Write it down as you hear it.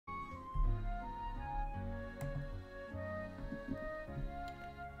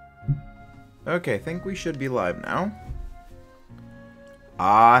Okay, think we should be live now.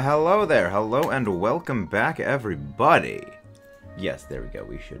 Hello there. Hello and welcome back, everybody. Yes, there we go.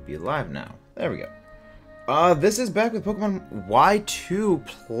 We should be live now. There we go. This is back with Pokemon Y2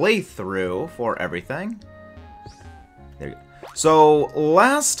 playthrough for everything. There we go. So,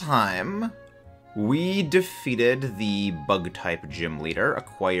 last time, we defeated the Bug-type gym leader,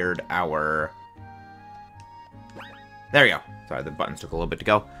 acquired our... There we go. Sorry, the buttons took a little bit to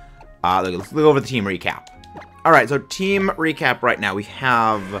go. Let's look over the team recap. Alright, so team recap right now. We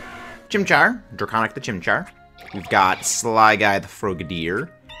have Chimchar, Draconic the Chimchar. We've got Sly Guy the Frogadier.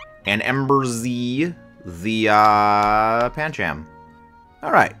 And Ember Z the Pancham.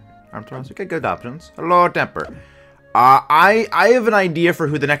 Alright. Armthrust, okay, good options. Hello, Temper. I have an idea for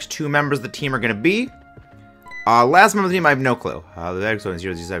who the next two members of the team are going to be. Last member of the team, I have no clue. The next one is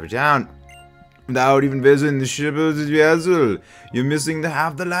 007 down. Without even visiting the ship of the vessel, you're missing the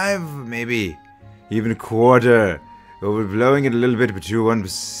half the life, maybe. Even a quarter. Overblowing it a little bit, but you're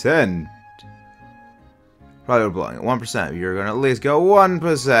 1%. Probably overblowing it 1%. You're going to at least go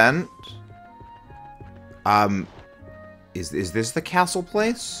 1%. Is this the castle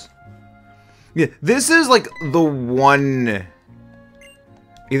place? Yeah, this is like the one...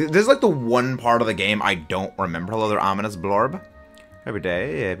 This is like the one part of the game I don't remember. Hello there, ominous blorb. Every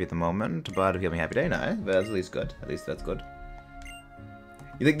day, happy at the moment, but if you have a happy day now, that's at least good. At least that's good.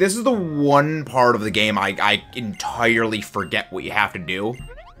 You think this is the one part of the game I entirely forget what you have to do?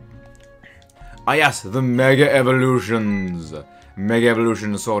 Ah yes, the Mega Evolutions. Mega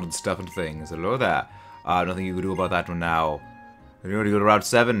Evolution sorted stuff and things. Hello there. Nothing you can do about that one now. You already go to Route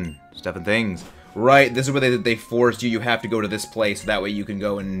 7, stuff and things. Right, this is where they forced you. You have to go to this place, that way you can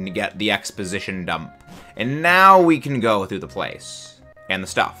go and get the exposition dump. And now we can go through the place. And the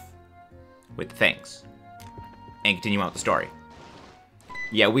stuff. With the things. And continue on with the story.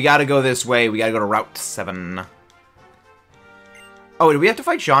 Yeah, we gotta go this way. We gotta go to Route 7. Oh, do we have to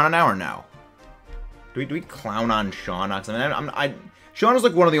fight Shauna now or no? Do we clown on Shauna? I mean, Shauna's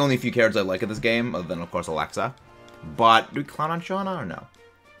like one of the only few characters I like in this game, other than, of course, Alexa. But, do we clown on Shauna or no?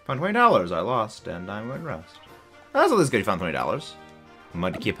 Found $20. I lost, and I'm going to rest. That's at least good. You found $20.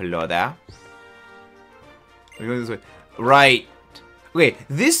 Mudkip, hello there. We're going this way. Right. Okay,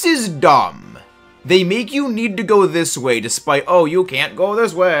 this is dumb. They make you need to go this way despite, oh, you can't go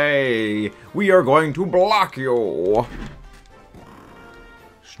this way. We are going to block you.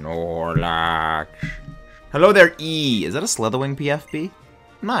 Snorlax. Hello there, E. Is that a Slitherwing PFP?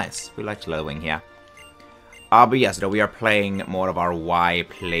 Nice. We like Slitherwing here. But yes, no, we are playing more of our Y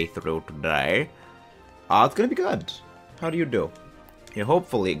playthrough today. It's gonna be good. How do you do? Yeah,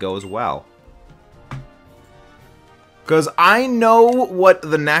 hopefully it goes well. Because I know what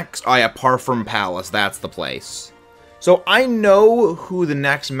the next... Oh yeah, Parfum Palace, that's the place. So I know who the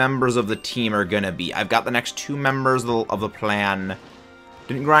next members of the team are gonna be. I've got the next two members of the plan.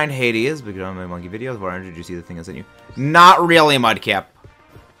 Didn't grind Hades, because on my monkey videos. Why did you see the thing I sent you? Not really, Mudkip.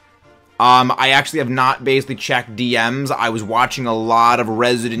 I actually have not basically checked DMs. I was watching a lot of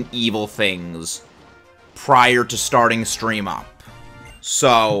Resident Evil things prior to starting stream up.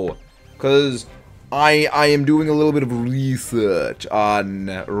 So, because I am doing a little bit of research on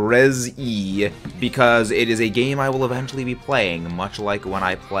Res E, because it is a game I will eventually be playing, much like when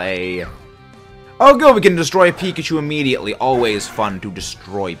I play... Oh, good, we can destroy Pikachu immediately. Always fun to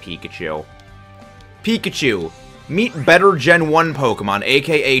destroy Pikachu. Pikachu. Meet better Gen 1 Pokemon,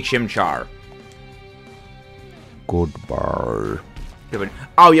 aka Chimchar. Goodbye.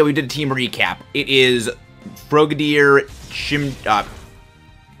 Oh yeah, we did a team recap. It is Frogadier,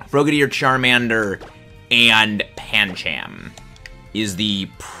 Frogadier, Charmander, and Pancham is the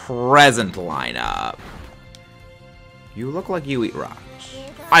present lineup. You look like you eat rocks.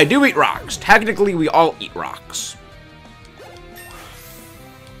 I do eat rocks. Technically, we all eat rocks.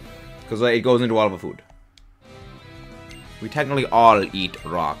 Because it goes into all of the food. We technically all eat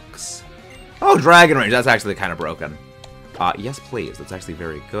rocks. Oh, Dragon Rage. That's actually kind of broken. Yes, please. That's actually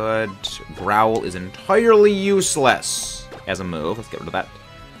very good. Growl is entirely useless as a move. Let's get rid of that.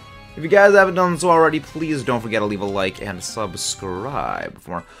 If you guys haven't done so already, please don't forget to leave a like and subscribe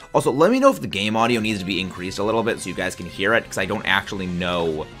for more. Also, let me know if the game audio needs to be increased a little bit so you guys can hear it, because I don't actually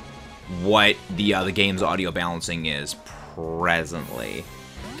know what the game's audio balancing is presently.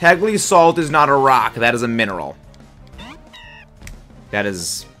 Technically, salt is not a rock. That is a mineral. That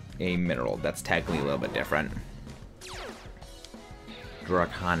is a mineral. That's technically a little bit different.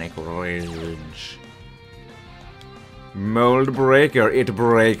 Draconic Rage. Mold Breaker. It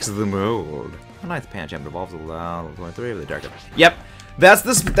breaks the mold. A nice Pancham evolves level 23 of the dark. Yep. That's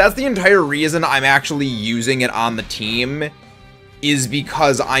the entire reason I'm actually using it on the team. is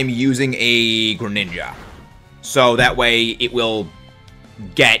because I'm using a Greninja. So that way it will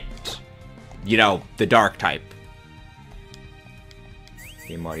get, you know, the dark type.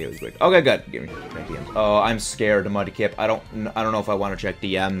 Game audio is great. Okay, good. Give me check DMs. Oh, I'm scared of Mudkip. I don't know if I want to check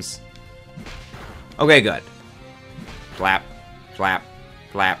DMs. Okay, good. Flap, flap,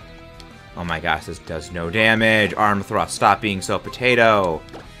 flap. Oh my gosh, this does no damage. Arm thrust. Stop being so potato.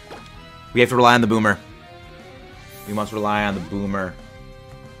 We have to rely on the boomer. We must rely on the boomer.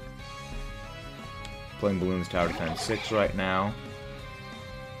 Playing Balloons Tower Defense 6 right now.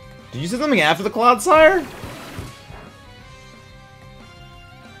 Did you say something after the Clodsire?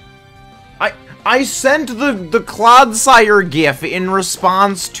 I sent the Clodsire gif in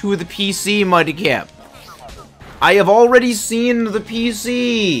response to the PC, Mudkip. I have already seen the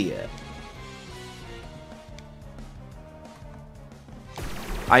PC.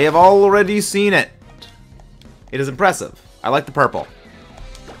 I have already seen it. It is impressive. I like the purple.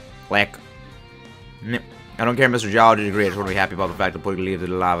 Lick. I don't care, Mr. Geology degree. I just want to be happy about the fact that putting leaves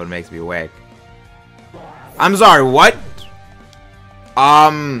in the lava makes me awake. I'm sorry, what?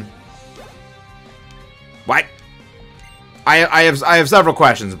 What? I have several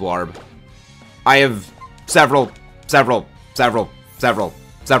questions, Blorb. I have several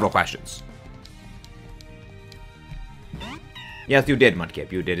questions. Yes, you did,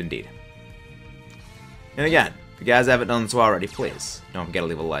 Mudkip. You did indeed. And again, if you guys haven't done so already, please don't forget to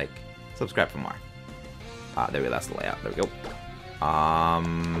leave a like. Subscribe for more. There we go. That's the layout. There we go.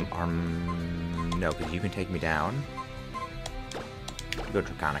 No, because you can take me down. Go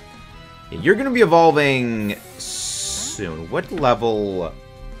Draconic. Yeah, you're going to be evolving soon. What level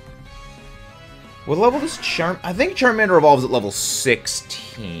does Charm... I think Charmander evolves at level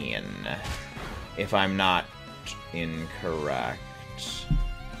 16. If I'm not incorrect.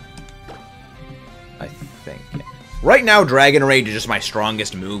 I think. Right now, Dragon Rage is just my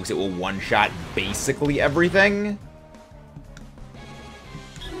strongest move, because it will one-shot basically everything.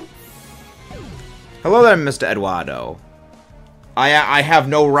 Hello there, Mr. Eduardo. I have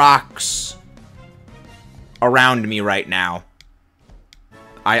no rocks around me right now.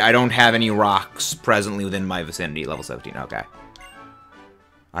 I don't have any rocks presently within my vicinity. Level 17, okay.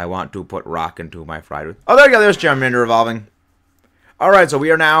 I want to put rock into my fried... Oh, there you go. There's Charmander evolving. Alright, so we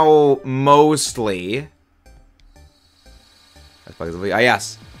are now mostly...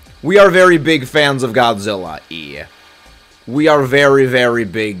 yes. We are very big fans of Godzilla, We are very, very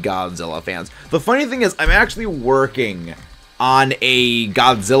big Godzilla fans. The funny thing is, I'm actually working on a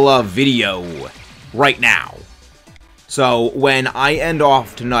Godzilla video right now. So when I end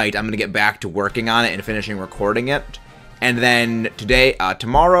off tonight, I'm going to get back to working on it and finishing recording it. And then today,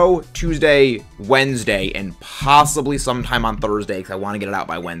 tomorrow, Tuesday, Wednesday, and possibly sometime on Thursday, because I want to get it out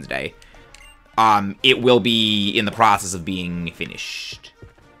by Wednesday, it will be in the process of being finished.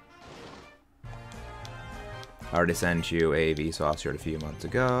 I already sent you a Vsauce shirt a few months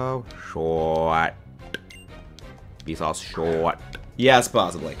ago. Short. Vsauce short. Yes,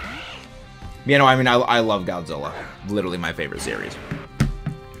 possibly. You know, I mean, I love Godzilla. Literally my favorite series.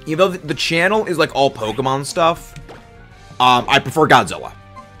 Even though the channel is like all Pokemon stuff, I prefer Godzilla.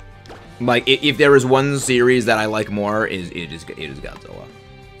 Like, if there is one series that I like more, it is Godzilla.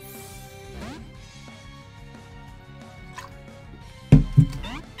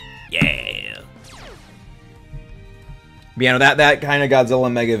 Yeah. But, you know, that kind of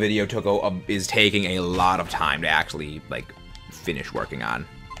Godzilla Mega video is taking a lot of time to actually, like, finish working on.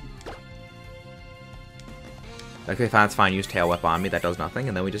 Okay, fine, it's fine. Use Tail Whip on me. That does nothing.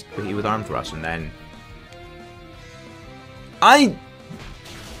 And then we just hit you with Arm Thrust, and then... Oh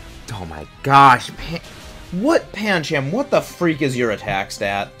my gosh. Pancham, what the freak is your attack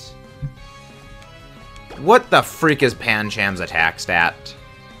stat? What the freak is Pancham's attack stat?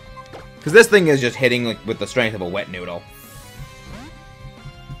 Because this thing is just hitting like, with the strength of a wet noodle.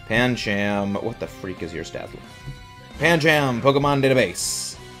 Pancham, what the freak is your stat? Pancham, Pokemon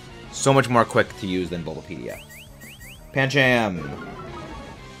Database. So much more quick to use than Bulbapedia. Pancham.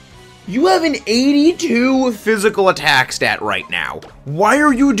 You have an 82 physical attack stat right now. Why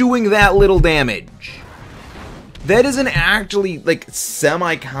are you doing that little damage? That is an actually, like,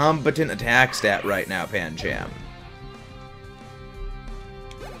 semi-competent attack stat right now, Pancham.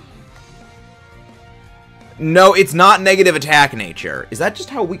 No, it's not negative attack nature. Is that just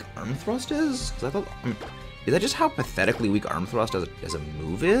how weak Arm Thrust is? 'Cause I thought, is that just how pathetically weak Arm Thrust as a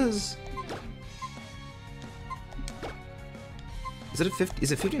move is? Is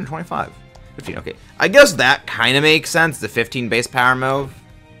it 15 or 25? 15, okay. I guess that kind of makes sense, the 15 base power move.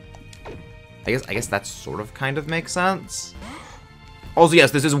 I guess that sort of kind of makes sense. Also,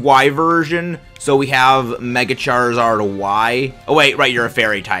 yes, this is Y version, so we have Mega Charizard Y. Oh, wait, right, you're a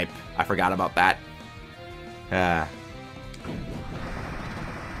fairy type. I forgot about that.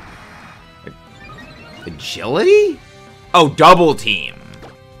 Agility? Oh, double team.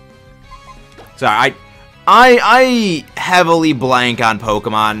 Sorry, I heavily blank on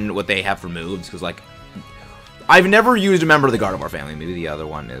Pokemon, what they have for moves, because, like, I've never used a member of the Gardevoir family. Maybe the other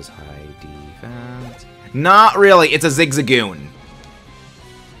one is high defense. Not really, it's a Zigzagoon.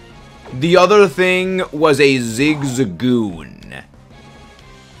 The other thing was a Zigzagoon.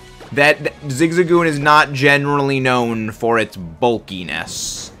 That Zigzagoon is not generally known for its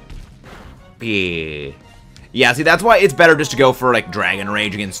bulkiness. Yeah, see, that's why it's better just to go for, like, Dragon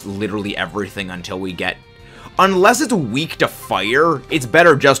Rage against literally everything until we get... Unless it's weak to fire, it's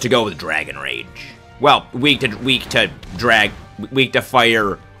better just to go with Dragon Rage. Well, weak to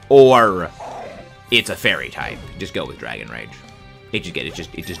fire, or it's a fairy type. Just go with Dragon Rage. It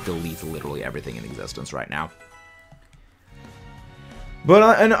just deletes literally everything in existence right now.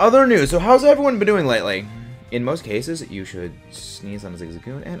 But in other news, so how's everyone been doing lately? In most cases, you should sneeze on a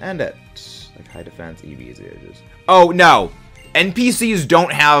Zigzagoon and end it. Like high defense, EVs. Oh, no. NPCs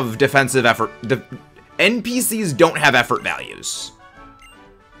don't have defensive effort. NPCs don't have effort values.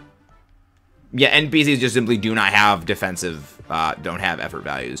 Yeah, NPCs just simply do not have defensive, don't have effort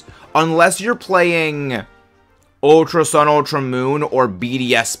values. Unless you're playing Ultra Sun, Ultra Moon, or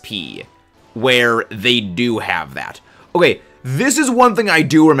BDSP, where they do have that. Okay, this is one thing I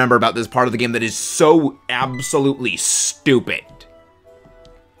do remember about this part of the game that is so absolutely stupid.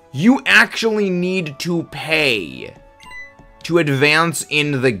 You actually need to pay to advance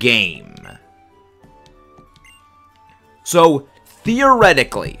in the game. So,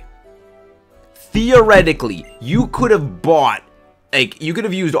 theoretically, you could have bought, like, you could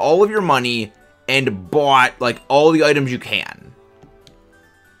have used all of your money and bought, like, all the items you can.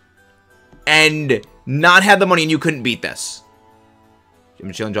 And not had the money and you couldn't beat this.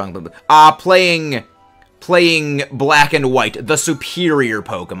 I'm chilling, playing Black and White, the superior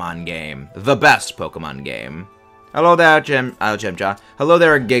Pokemon game. The best Pokemon game. Hello there, Jimja. Hello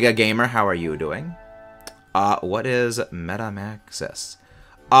there, Giga Gamer. How are you doing? What is Metamaxis?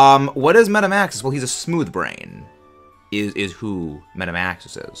 What is Metamaxis? Well, he's a smooth brain. Is who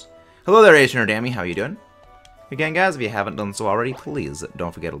Metamaxis is. Hello there, Asian or Dammy. How you doing? Again, guys, if you haven't done so already, please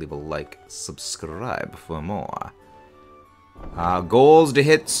don't forget to leave a like, subscribe for more. Goals to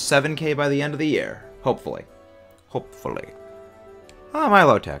hit 7K by the end of the year. Hopefully. Hopefully. Ah,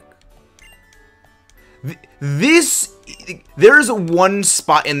 Milotech. There's one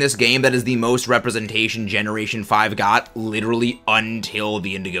spot in this game that is the most representation Generation 5 got, literally until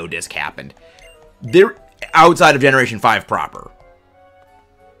the Indigo Disc happened. They're outside of Generation 5 proper.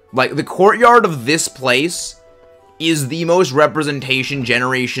 Like, the courtyard of this place is the most representation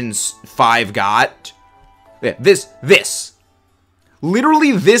Generation 5 got. Yeah, this.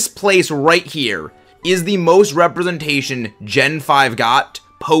 Literally this place right here is the most representation Gen 5 got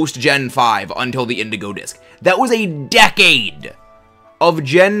post-Gen 5 until the Indigo Disc. That was a decade of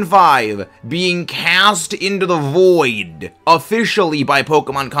Gen 5 being cast into the void officially by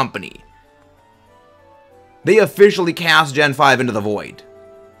Pokemon Company. They officially cast Gen 5 into the void.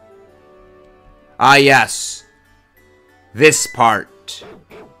 Ah, yes. This part.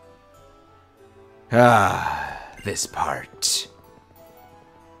 Ah, this part.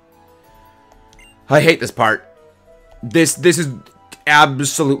 I hate this part. This is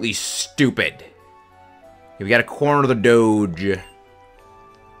absolutely stupid. We gotta corner the Doge.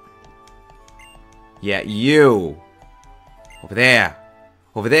 Yeah, you. Over there.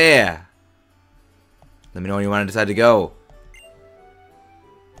 Over there. Let me know when you want to decide to go.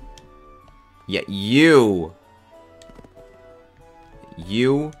 Yeah, you.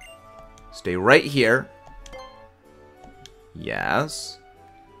 You. Stay right here. Yes.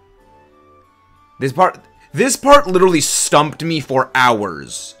 This part literally stumped me for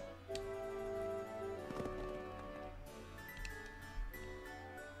hours.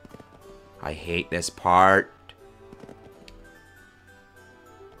 I hate this part.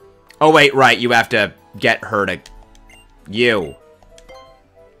 Oh, wait, right. You have to get her to... You.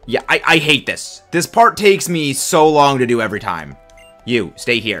 Yeah, I hate this. This part takes me so long to do every time. You,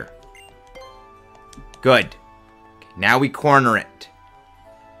 stay here. Good. Okay, now we corner it.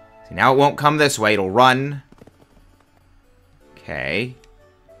 See, now it won't come this way. It'll run. Okay.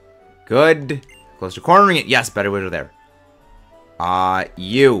 Good. Close to cornering it. Yes, better way to there.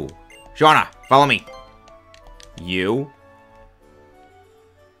 You. Shauna, follow me. You.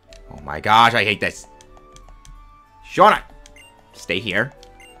 Oh my gosh, I hate this. Shauna, stay here.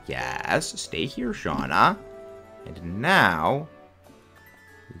 Yes, stay here, Shauna. And now,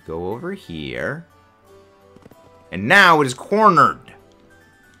 We go over here. And now it is cornered.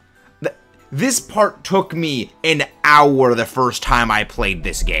 This part took me an hour the first time I played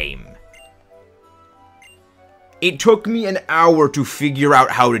this game. It took me an hour to figure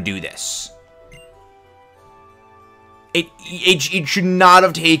out how to do this. It should not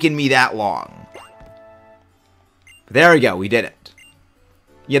have taken me that long. There we go, we did it.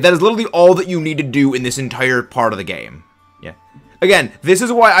 Yeah, that is literally all that you need to do in this entire part of the game. Yeah. Again, this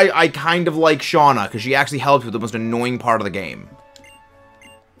is why I kind of like Shauna, because she actually helps with the most annoying part of the game.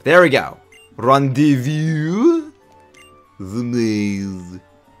 There we go. Rendezvous. The maze.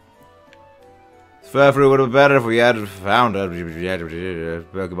 Furfrou would have been better if we had found it.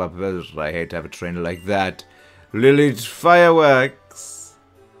 I hate to have a trainer like that. Lily's fireworks.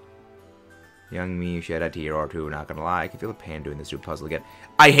 Young me, shed a tear or two, not gonna lie. I can feel the pain doing this stupid puzzle again.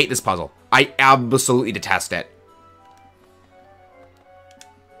 I hate this puzzle. I absolutely detest it.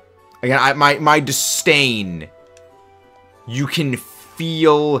 Again, my disdain. You can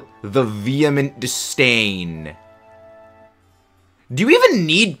feel the vehement disdain. Do you even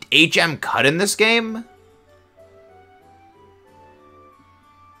need HM cut in this game?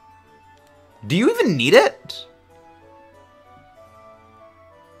 Do you even need it?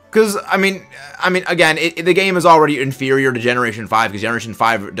 Because, I mean, again, the game is already inferior to Generation 5, because Generation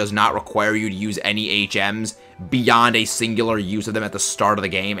 5 does not require you to use any HMs beyond a singular use of them at the start of the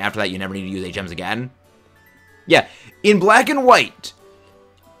game. After that, you never need to use HMs again. Yeah, in Black and White,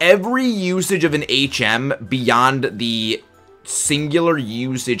 every usage of an HM beyond the singular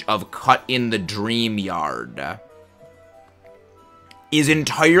usage of cut in the dream yard is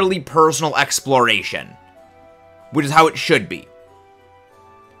entirely personal exploration, which is how it should be.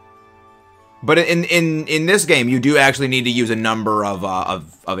 But in this game, you do actually need to use a number of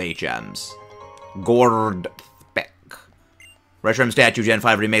HMs. Gord Beck. Retro statue Gen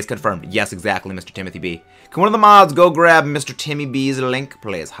 5 remakes confirmed. Yes, exactly, Mr. Timothy B. Can one of the mods go grab Mr. Timmy B's link,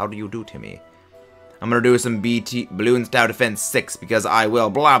 please? How do you do, Timmy? I'm gonna do some BT Balloon Star Defense 6 because I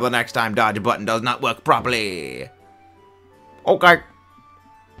will blah the next time dodge button does not work properly. Okay.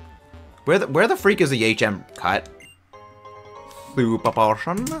 Where the freak is the HM cut? Super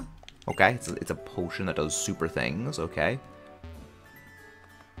potion. Okay, it's a potion that does super things. Okay.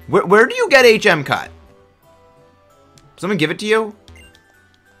 Where do you get HM cut? Someone give it to you?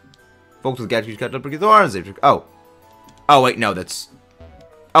 Folks with gadgets cut up thorns. Oh. Oh wait, no, that's.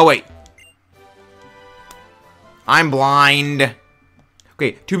 Oh wait. I'm blind.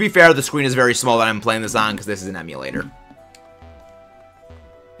 Okay, to be fair, the screen is very small that I'm playing this on because this is an emulator.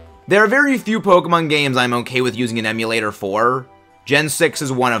 There are very few Pokemon games I'm okay with using an emulator for. Gen 6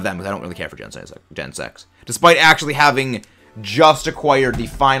 is one of them, because I don't really care for Gen 6. Despite actually having just acquired the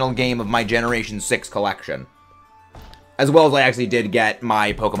final game of my Generation 6 collection. As well as I actually did get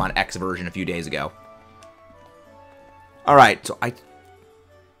my Pokemon X version a few days ago. Alright, so I...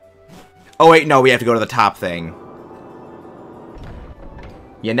 Oh wait, no, we have to go to the top thing.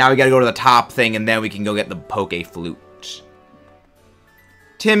 Yeah, now we gotta go to the top thing, and then we can go get the Poke Flute.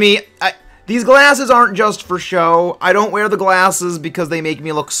 Timmy, these glasses aren't just for show. I don't wear the glasses because they make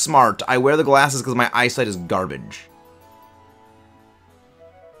me look smart. I wear the glasses because my eyesight is garbage.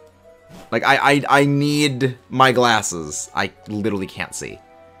 Like, I need my glasses. I literally can't see.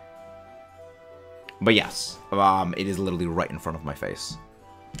 But yes, it is literally right in front of my face.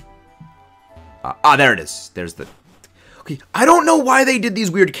 There it is. There's the... Okay, I don't know why they did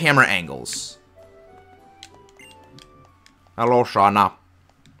these weird camera angles. Hello, Shauna.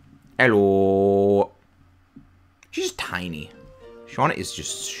 Hello. She's tiny. Shauna is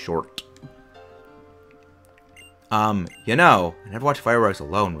just short. You know, I never watched fireworks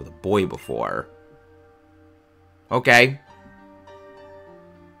alone with a boy before. Okay.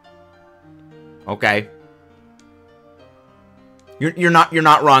 Okay. You're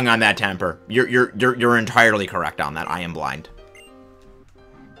not wrong on that, Temper. You're entirely correct on that. I am blind.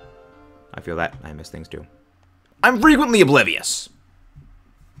 I feel that. I miss things too. I'm frequently oblivious.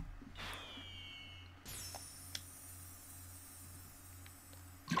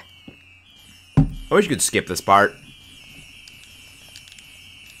 I wish you could skip this part.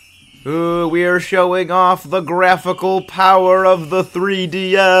 Ooh, we are showing off the graphical power of the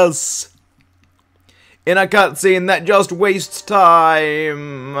 3DS. In a cutscene that just wastes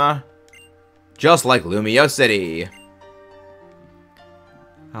time. Just like Lumio City.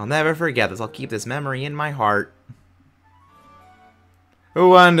 I'll never forget this. I'll keep this memory in my heart.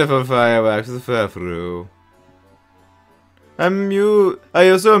 Wonderful fireworks with Furfrou. I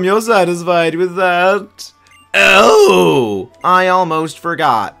assume you're satisfied with that. Oh! I almost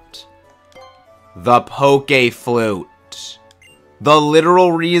forgot. The Poke Flute. The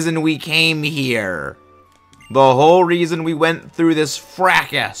literal reason we came here. The whole reason we went through this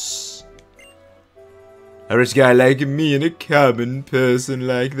fracas. A rich guy like me and a common person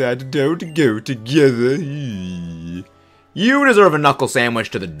like that don't go together. You deserve a knuckle sandwich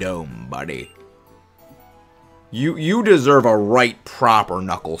to the dome, buddy. You deserve a right proper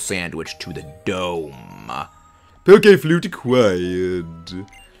knuckle sandwich to the dome. Poke flute acquired.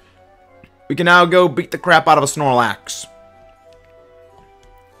 We can now go beat the crap out of a Snorlax.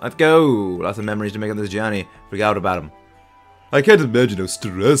 Let's go. Lots of memories to make on this journey. Forgot about him. I can't imagine how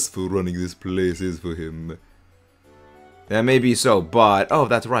stressful running this place is for him. That may be so, but... Oh,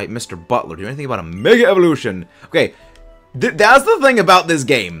 that's right, Mr. Butler. Do you know anything about a Mega Evolution? Okay, that's the thing about this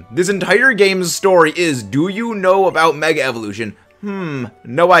game. This entire game's story is, do you know about Mega Evolution?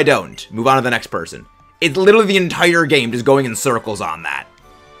 No I don't. Move on to the next person. It's literally the entire game just going in circles on that.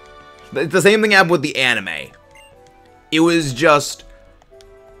 It's the same thing happened with the anime. It was just...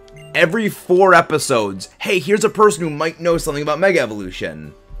 Every 4 episodes, hey, here's a person who might know something about Mega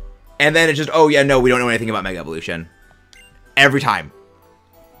Evolution. And then it's just, oh yeah, no, we don't know anything about Mega Evolution. Every time.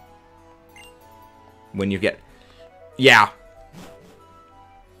 When you get... Yeah.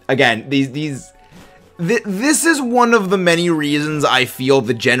 Again, this is one of the many reasons I feel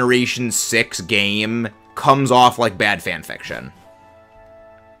the Generation 6 game comes off like bad fanfiction.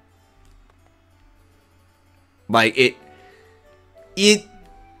 Like, it...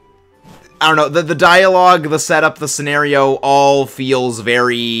 I don't know, the dialogue, the setup, the scenario all feels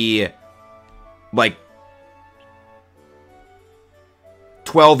very, like,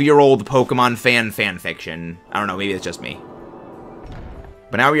 12-year-old Pokemon fanfiction. I don't know, maybe it's just me.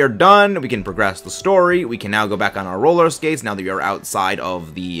 But now we are done, we can progress the story, we can now go back on our roller skates now that we are outside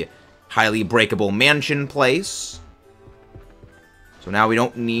of the highly breakable mansion place. So now we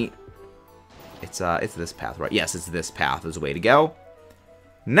don't need... It's this path, right? Yes, it's this path is the way to go.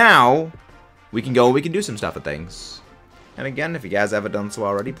 Now... we can go, we can do some stuff with things. And again, if you guys haven't done so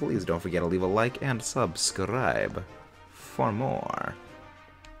already, please don't forget to leave a like and subscribe for more.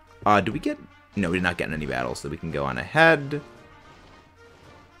 Do we get... No, we did not get in any battles, so we can go on ahead.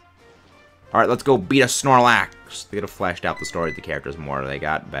 Alright, let's go beat a Snorlax. They could have fleshed out the story of the characters more. They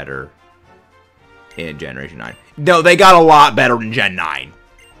got better in Generation 9. No, they got a lot better in Gen 9.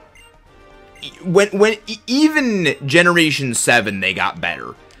 Even Generation 7, they got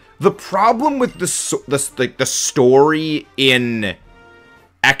better. The problem with the story in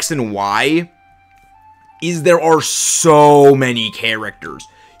X and Y is there are so many characters.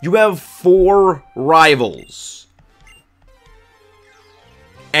 You have 4 rivals.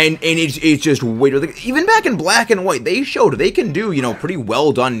 And it's just weird. Like, even back in Black and White, they showed they can do, you know, pretty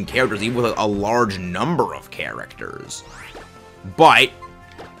well done characters, even with a large number of characters. But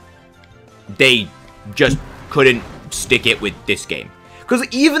they just couldn't stick it with this game. Because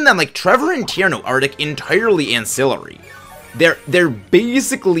even then, like, Trevor and Tierno are, like, entirely ancillary. They're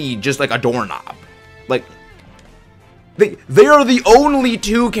basically just, like, a doorknob. Like, they are the only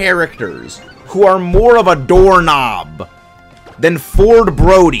 2 characters who are more of a doorknob than Ford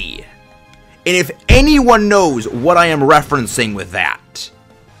Brody. And if anyone knows what I am referencing with that,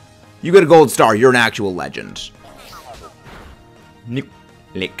 you get a gold star. You're an actual legend.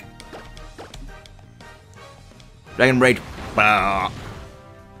 Lick. Dragon Rage.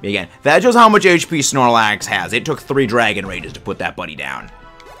 Again, that shows how much HP Snorlax has. It took 3 Dragon Rages to put that buddy down.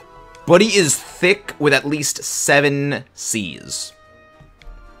 Buddy is thick with at least 7 C's.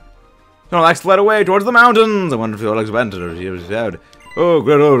 Snorlax fled away towards the mountains. I wonder if Snorlax went or he was out. Oh,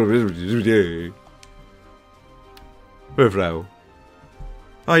 great old Frau.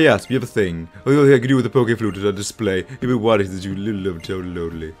 Ah, yes, we have a thing. The only thing I can do with the Poké Flute is on display. If it waters that you little love so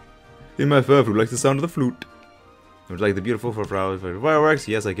lonely. In my fur flute likes the sound of the flute. Would you like the beautiful fireworks?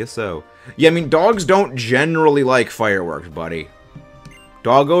 Yes, I guess so. Yeah, I mean, dogs don't generally like fireworks, buddy.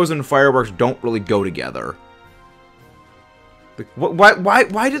 Doggos and fireworks don't really go together.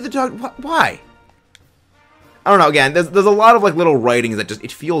 Why did the dog... Why? I don't know, again, there's a lot of, like, little writings that just...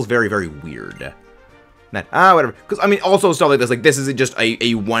 It feels very, very weird. Whatever. Because, I mean, also stuff like this isn't just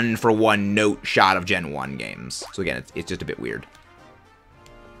a one-for-one note shot of Gen 1 games. So, again, it's just a bit weird.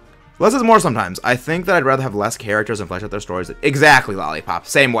 Less is more sometimes. I think that I'd rather have less characters and flesh out their stories. Exactly, Lollipop.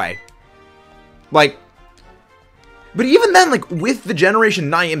 Same way. Like... But even then, like, with the Generation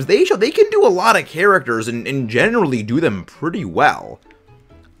 9 games, they can do a lot of characters and generally do them pretty well.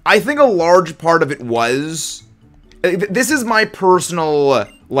 I think a large part of it was... This is my personal,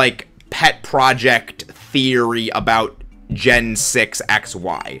 like, pet project theory about Gen 6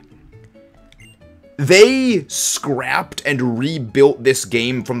 XY. They scrapped and rebuilt this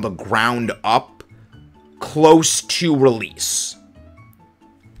game from the ground up close to release.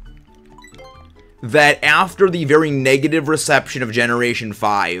 that after the very negative reception of Generation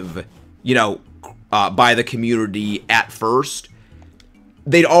 5, you know, by the community at first,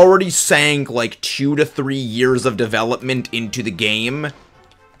 they'd already sank like 2 to 3 years of development into the game,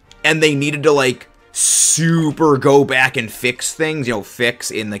 and they needed to like super go back and fix things, you know,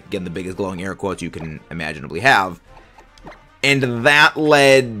 fix in like, again, the biggest glowing air quotes you can imaginably have. And that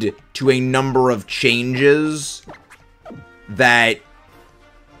led to a number of changes that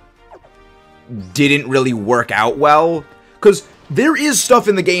didn't really work out well, because there is stuff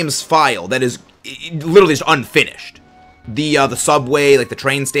in the game's file that is literally just unfinished. The subway, like the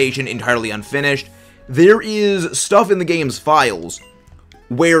train station, entirely unfinished. There is stuff in the game's files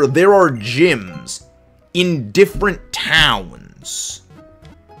where there are gyms in different towns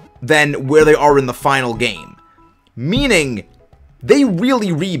than where they are in the final game. Meaning, they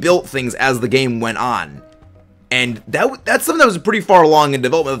really rebuilt things as the game went on. And that's something that was pretty far along in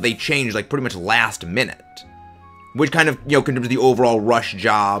development that they changed, like, pretty much last minute. Which kind of, you know, contributes to the overall rush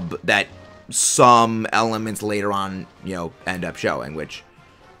job that some elements later on, you know, end up showing, which,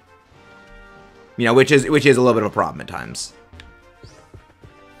 you know, which is a little bit of a problem at times.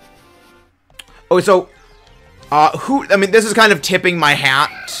 Oh, so, I mean, this is kind of tipping my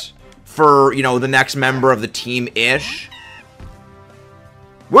hat for, you know, the next member of the team-ish.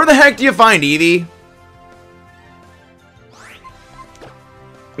 Where the heck do you find Eevee?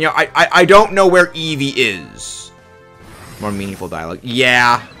 You know, I don't know where Eevee is. More meaningful dialogue.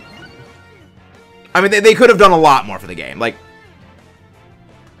 Yeah. I mean, they could have done a lot more for the game. Like,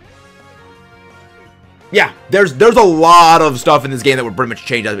 yeah, there's a lot of stuff in this game that would pretty much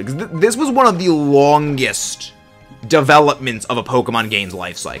change that, because this was one of the longest developments of a Pokemon game's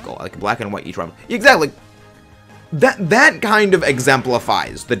life cycle. Like, black and white each one. Exactly. That kind of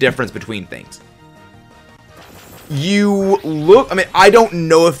exemplifies the difference between things. You look, I mean, I don't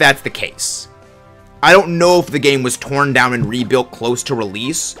know if that's the case. I don't know if the game was torn down and rebuilt close to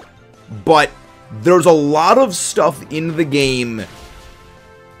release, but there's a lot of stuff in the game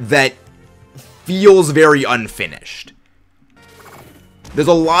that feels very unfinished. There's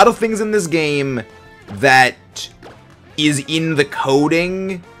a lot of things in this game that is in the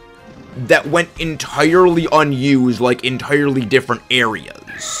coding that went entirely unused, like entirely different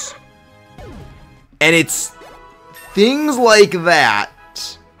areas. And it's things like that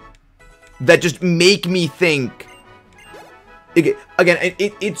that just make me think. Again,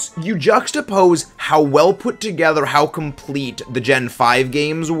 it's you juxtapose how well put together, how complete the Gen 5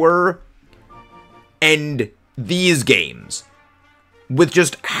 games were, and these games, with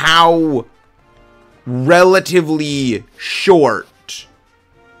just how relatively short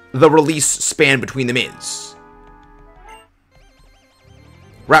the release span between them is.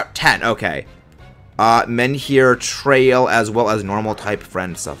 Route 10, okay. Men here trail as well as normal type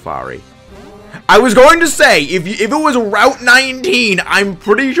friend Safari. I was going to say, if it was Route 19, I'm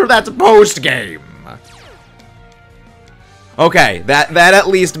pretty sure that's post-game. Okay, that at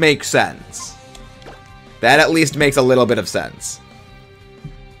least makes sense. That at least makes a little bit of sense.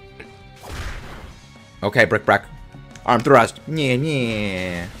 Okay, Brick Breck. Arm thrust.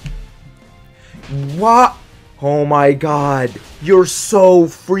 Yeah. What? Oh my god. You're so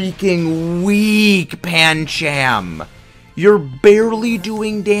freaking weak, Pancham. You're barely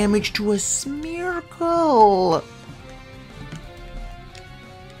doing damage to a Smeargle.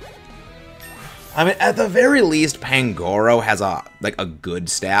 I mean, at the very least, Pangoro has a good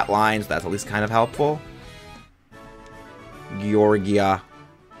stat line, so that's at least kind of helpful. Georgia.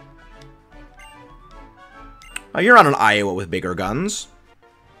 Oh, you're on an Iowa with bigger guns.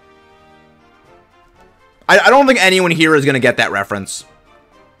 I don't think anyone here is going to get that reference.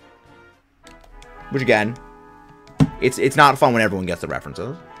 Which, again, it's not fun when everyone gets the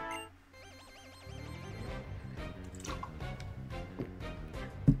references.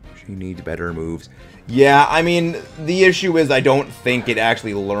 She needs better moves. Yeah, I mean, the issue is I don't think it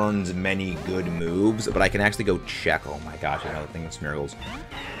actually learns many good moves, but I can actually go check. Oh my gosh, another thing with Smeargles.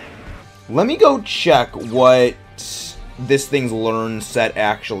 Let me go check what this thing's learn set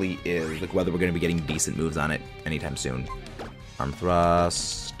actually is. Like, whether we're going to be getting decent moves on it anytime soon. Arm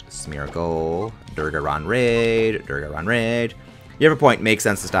thrust, Smeargle, Durgaron Raid, Durgaron Raid. You have a point. Makes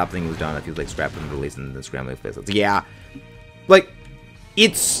sense to stop things was done if you like scrap them and release and then scrambling fizzles. Yeah. Like,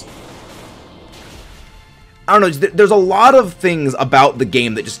 it's... I don't know, there's a lot of things about the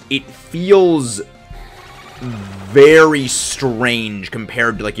game that just, it feels very strange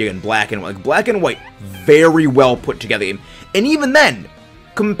compared to, like, again, Black and White. Like, Black and White, very well put together game. And even then,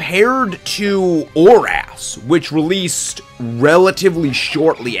 compared to Oras, which released relatively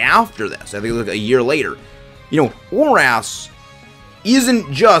shortly after this, I think like a year later, you know, Oras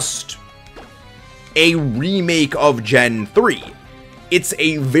isn't just a remake of Gen 3. It's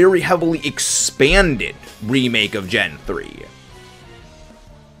a very heavily expanded remake of Gen 3.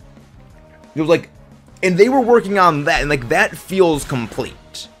 It was like, and they were working on that, and like that feels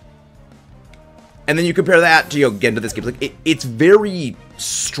complete. And then you compare that to, you know, get into this game, like it's very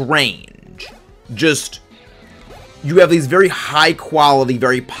strange. Just, you have these very high quality,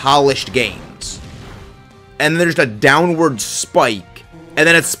 very polished games, and then there's just a downward spike, and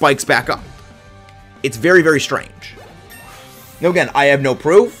then it spikes back up. It's very, very strange. Now again, I have no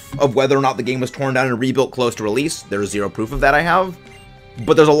proof of whether or not the game was torn down and rebuilt close to release. There's zero proof of that I have.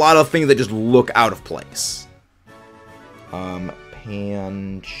 But there's a lot of things that just look out of place.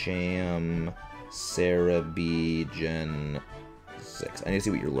 Pancham Sarah B Gen 6. I need to see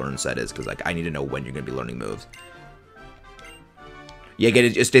what your learn set is, because like I need to know when you're gonna be learning moves. Yeah,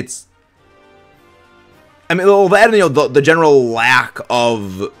 again, it's. I mean, well, that, you know, the general lack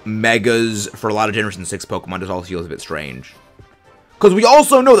of megas for a lot of Generation 6 Pokemon just also feels a bit strange. Because we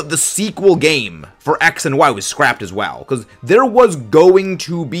also know that the sequel game for X and Y was scrapped as well. Because there was going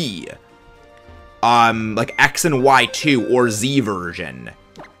to be, like, X and Y 2 or Z version.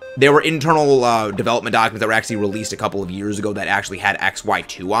 There were internal development documents that were actually released a couple of years ago that actually had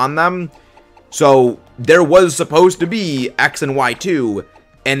XY2 on them. So there was supposed to be X and Y2,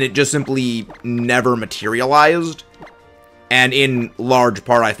 and it just simply never materialized. And in large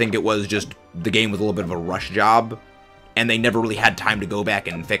part, I think it was just the game was a little bit of a rush job. And they never really had time to go back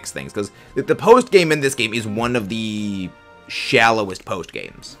and fix things. Because the post-game in this game is one of the shallowest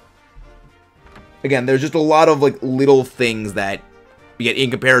post-games. Again, there's just a lot of, like, little things that, yet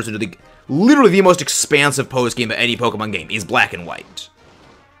in comparison to the, literally the most expansive post-game of any Pokemon game is Black and White.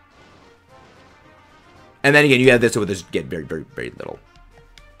 And then again, you have this where there's get very, very, very little.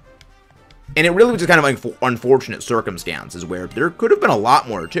 And it really was just kind of like unfortunate circumstances where there could have been a lot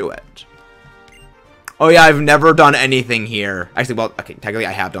more to it. Oh yeah, I've never done anything here. Actually, well, okay, technically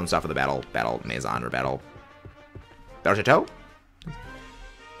I have done stuff for the Battle Maison or Battle Chateau?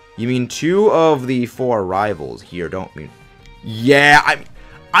 You mean 2 of the 4 rivals here, don't you? Yeah,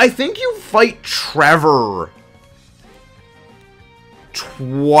 I think you fight Trevor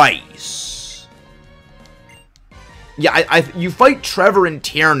twice. Yeah, you fight Trevor and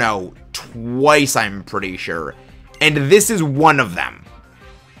Tierno twice, I'm pretty sure. And this is one of them.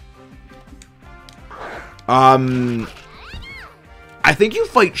 I think you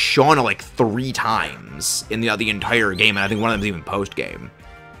fight Shauna like 3 times in the entire game, and I think one of them is even post-game.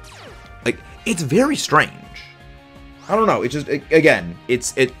 Like, it's very strange. I don't know, it's just, again, it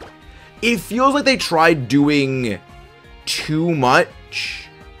feels like they tried doing too much,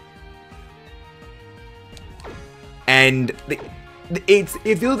 and it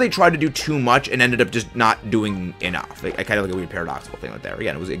feels like they tried to do too much and ended up just not doing enough. I kind of like a weird paradoxical thing like that.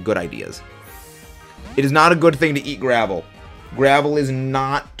 Again, it was good ideas. It is not a good thing to eat gravel. Gravel is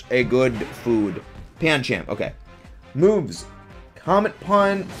not a good food. Pancham, okay. Moves. Comet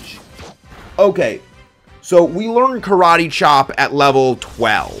Punch. Okay. So, we learned Karate Chop at level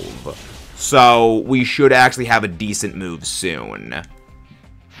 12. So, we should actually have a decent move soon.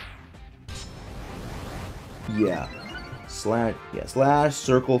 Yeah. Slash,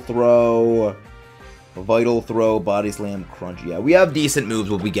 Circle Throw, Vital Throw, Body Slam, Crunch. Yeah, we have decent moves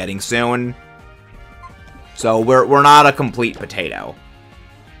we'll be getting soon. So, we're not a complete potato.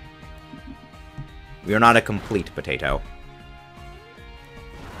 We are not a complete potato.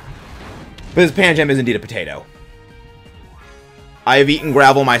 But this Pancham is indeed a potato. I have eaten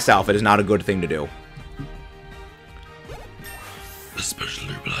gravel myself. It is not a good thing to do.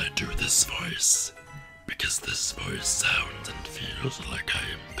 Especially when I do this voice. Because this voice sounds and feels like I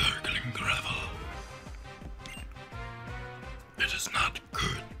am gurgling gravel. It is not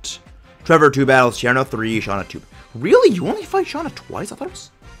good. Trevor 2 battles, Shauna 3, Shauna 2. Really? You only fight Shauna twice? I thought it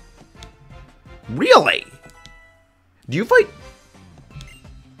was... Really? Do you fight...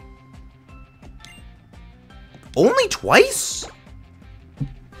 Only twice?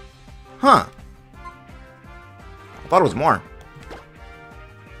 Huh. I thought it was more.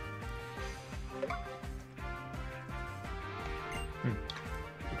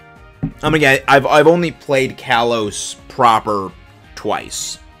 I mean, yeah, I've only played Kalos proper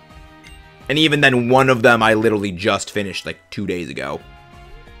twice. And even then, one of them I literally just finished, like, 2 days ago.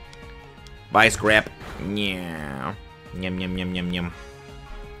 Vice Grip. Yeah. Yum, yum, yum, yum, yum.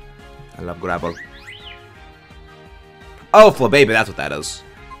 I love gravel. Oh, Flababy, that's what that is.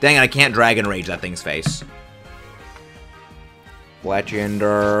 Dang it, I can't Dragon Rage that thing's face.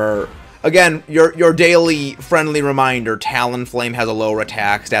 Fletchinder. Again, your daily friendly reminder, Talonflame has a lower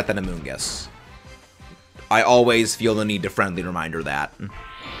attack stat than Amoonguss. I always feel the need to friendly reminder that.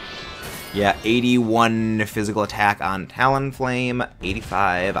 Yeah, 81 physical attack on Talonflame,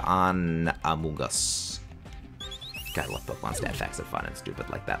 85 on Amoonguss. God, I love Pokemon stat facts. They're fun and stupid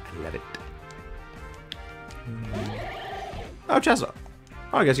like that. I love it. Oh, Chesa.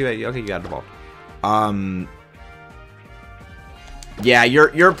 Oh, I guess you got involved. Yeah,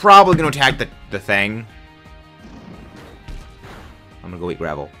 you're probably gonna attack the thing. I'm gonna go eat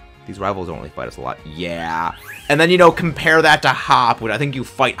gravel. These rivals don't really fight us a lot. Yeah. And then, you know, compare that to Hop, which I think you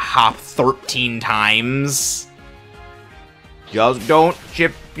fight Hop 13 times. Just don't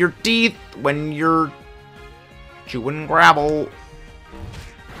chip your teeth when you're chewing gravel.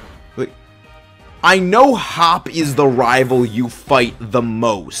 Like, I know Hop is the rival you fight the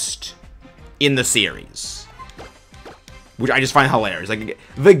most in the series, which I just find hilarious. Like,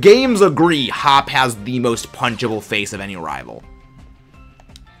 the games agree Hop has the most punchable face of any rival.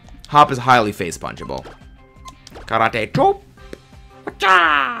 Hop is highly face punchable. Karate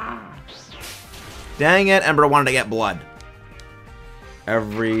chop. Dang it, Ember wanted to get blood.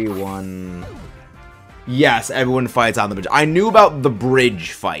 Everyone. Yes, everyone fights on the bridge. I knew about the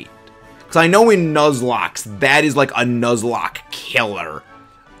bridge fight. Because I know in Nuzlocke, that is like a Nuzlocke killer.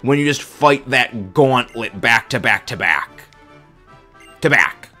 When you just fight that gauntlet back to back to back. To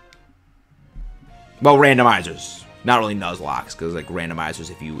back. Well, randomizers. Not really Nuzlocke, because like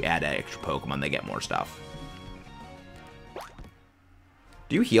randomizers, if you add extra Pokemon, they get more stuff.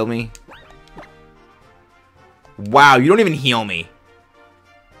 Do you heal me? Wow, you don't even heal me.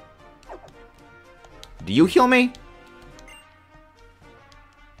 Do you heal me?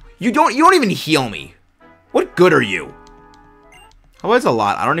 You don't even heal me. What good are you? Oh, it's a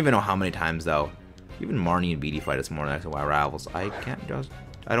lot. I don't even know how many times though. Even Marnie and BD fight us more than XY rivals. I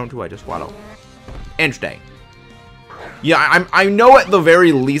just waddle. Interesting. Yeah, I know at the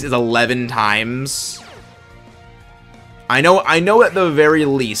very least it's 11 times. I know at the very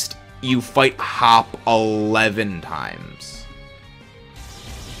least you fight Hop 11 times.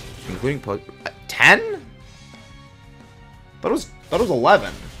 Including 10? That was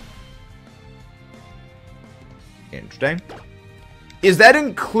 11. Interesting. Is that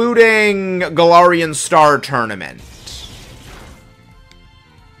including Galarian Star Tournament?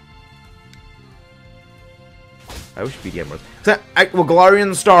 I wish BD had more. Well,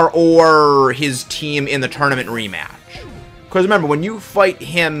 Galarian Star or his team in the tournament rematch. Because remember, when you fight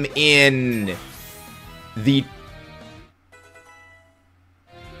him in the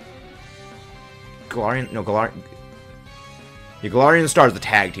Galarian Star is the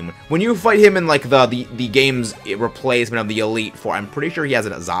tag team. When you fight him in like the game's replacement of the Elite Four, I'm pretty sure he has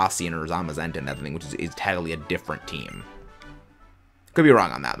an Zacian or Zamazenta, that thing, which is technically a different team. Could be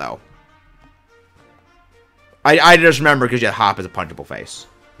wrong on that though. I just remember because yeah, Hop is a punchable face.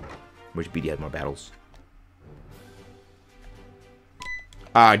 Which BD had more battles.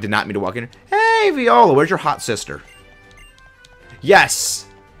 I did not mean to walk in. Hey, Viola, where's your hot sister? Yes!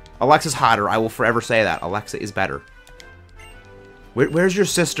 Alexa's hotter. I will forever say that. Alexa is better. Where's your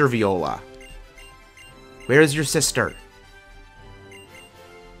sister, Viola? Where is your sister?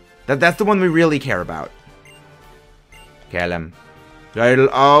 That's the one we really care about. Callum. Title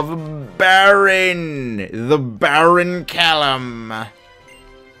of Baron! The Baron Callum.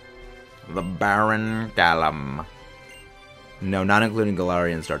 The Baron Callum. No, not including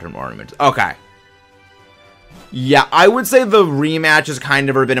Galarian Star Tournament ornaments. Okay. Yeah, I would say the rematches kind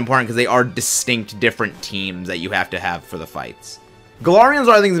of are a bit important because they are distinct different teams that you have to have for the fights. Galarian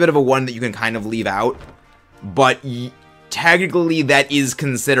Star, I think, is a bit of a one that you can kind of leave out. But technically, that is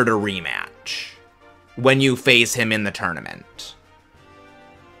considered a rematch when you face him in the tournament.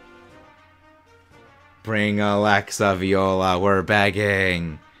 Bring Alexa, Viola. We're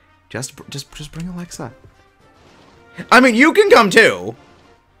begging. Just bring Alexa. I mean, you can come too,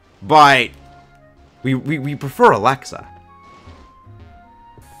 but we prefer Alexa.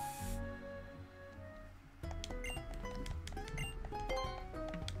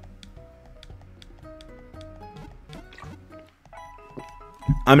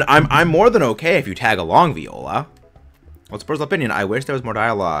 I'm more than okay if you tag along, Viola. What's personal opinion? I wish there was more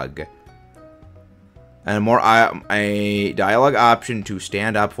dialogue. And a dialogue option to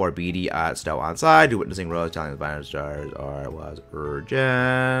stand up for BD still on side, to witnessing Rose telling the binary stars was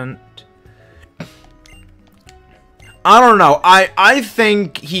urgent. I don't know. I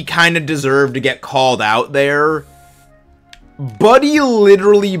think he kind of deserved to get called out there. Buddy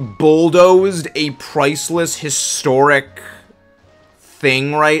literally bulldozed a priceless historic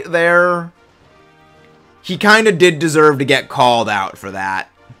thing right there. He kind of did deserve to get called out for that.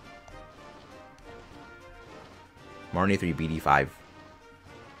 Marnie 3, BD 5.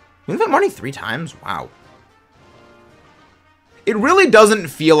 We've met Marnie 3 times? Wow. It really doesn't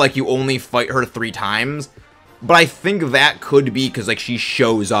feel like you only fight her 3 times, but I think that could be because, like, she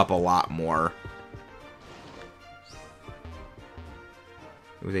shows up a lot more.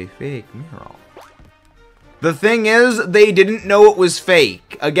 It was a fake mural. The thing is, they didn't know it was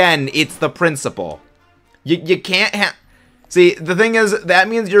fake. Again, it's the principle. You can't have... See, the thing is, that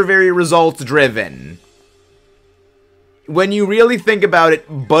means you're very results-driven. When you really think about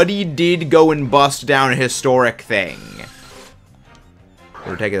it, Buddy did go and bust down a historic thing.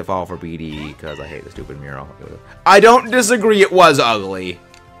 We're taking the fall for BD because I hate the stupid mural. I don't disagree, it was ugly.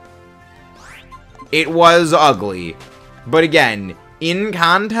 It was ugly. But again, in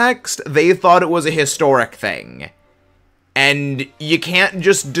context, they thought it was a historic thing. And you can't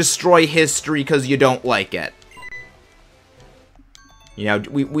just destroy history because you don't like it. You know,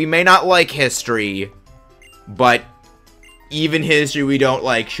 we may not like history, but even history we don't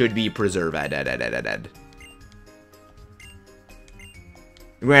like should be preserved. And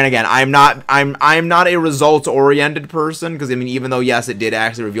again, I'm not a results-oriented person, because I mean, even though yes, it did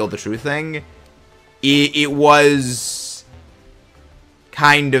actually reveal the true thing, it was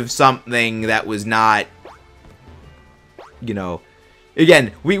kind of something that was not, you know,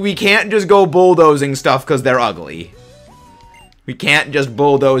 again, we can't just go bulldozing stuff because they're ugly. We can't just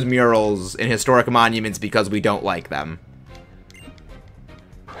bulldoze murals in historic monuments because we don't like them.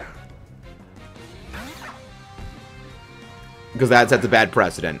 Because that sets a bad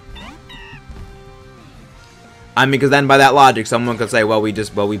precedent. I mean, because then by that logic, someone could say, well, we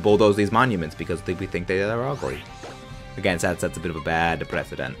bulldoze these monuments because we think they're ugly. Again, that sets a bit of a bad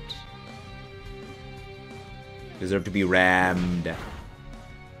precedent. Deserve to be rammed.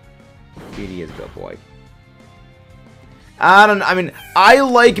 BD is a good boy. I mean, I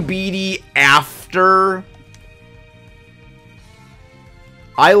like BD after...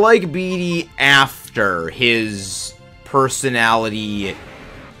 I like BD after his personality...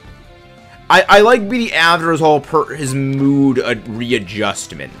 I like BD after his whole his mood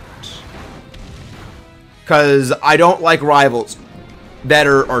readjustment. Because I don't like rivals that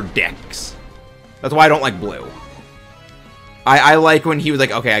are dicks. That's why I don't like Blue. I like when he was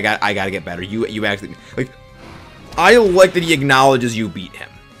like, okay, I gotta get better. You actually... like, I like that he acknowledges you beat him.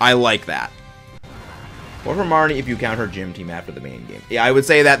 I like that. What for Marnie if you count her gym team after the main game? Yeah, I would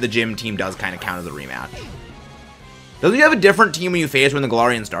say that the gym team does kind of count as a rematch. Doesn't you have a different team when you face her in the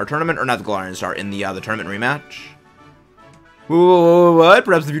Galarian Star tournament? Or not the Galarian Star, in the tournament rematch? Whoa, what?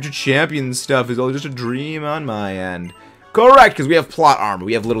 Perhaps the future champion stuff is all just a dream on my end. Correct, because we have plot armor.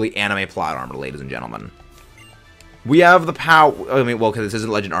 We have literally anime plot armor, ladies and gentlemen. We have the power... I mean, well, because this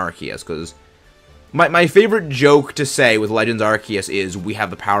isn't Legend Arceus, because... My favorite joke to say with Legends Arceus is we have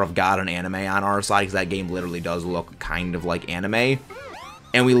the power of God and anime on our side, because that game literally does look kind of like anime.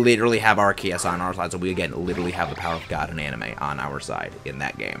 And we literally have Arceus on our side, so we, again, literally have the power of God and anime on our side in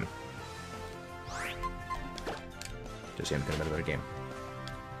that game. Just saying, could have been a better game.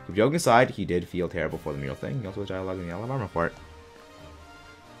 If joking aside, he did feel terrible for the mural thing. He also was dialogue in the Yellow Armor for it.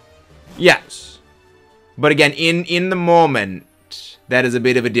 Yes. But again, in the moment, that is a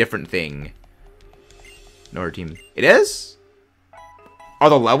bit of a different thing. No, her team. It is? Are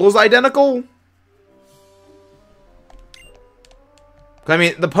the levels identical? I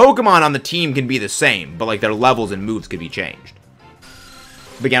mean, the Pokemon on the team can be the same, but like their levels and moves could be changed.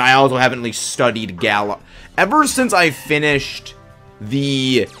 But again, I also haven't really studied Galar. Ever since I finished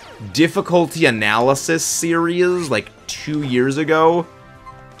the difficulty analysis series like 2 years ago,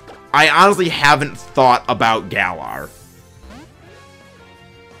 I honestly haven't thought about Galar.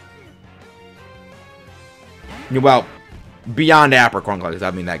 Well, beyond Apricorn collecting.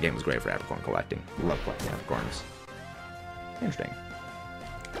 I mean, that game was great for Apricorn collecting. Love collecting Apricorns. Interesting.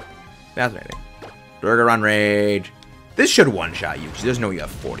 Fascinating. Durga Run Rage. This should one-shot you, because there's no way you have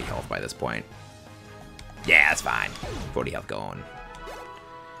 40 health by this point. Yeah, that's fine. 40 health going.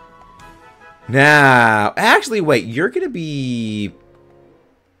 Now, actually, wait, you're going to be...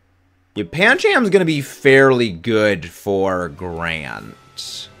 Yeah, Pancham's going to be fairly good for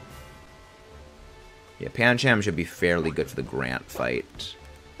Grant. Yeah, Pancham should be fairly good for the Grant fight.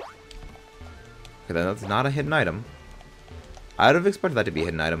 Okay, that's not a hidden item. I would have expected that to be a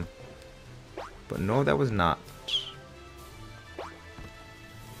hidden item. But no, that was not.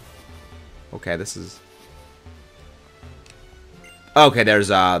 Okay, this is... Okay,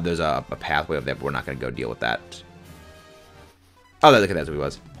 there's a pathway up there, but we're not going to go deal with that. Oh, okay, that's what he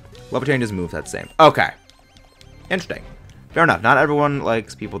was. Level changes, move, that's the same. Okay. Interesting. Fair enough. Not everyone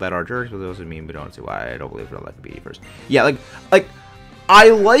likes people that are jerks, but those who mean we don't see why. I don't believe we don't like BD first. Yeah, like I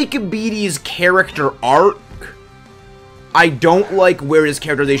like BD's character arc, I don't like where his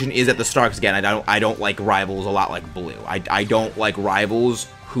characterization is at the start. 'Cause again, I don't like rivals a lot like Blue. I don't like rivals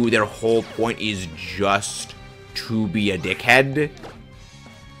who their whole point is just to be a dickhead.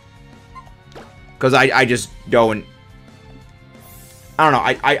 Because I just don't... I don't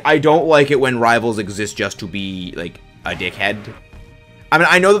know. I don't like it when rivals exist just to be, like, a dickhead. I mean,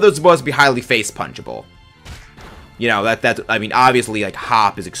 I know that they're supposed to be highly face punchable. You know, that's... I mean, obviously, like,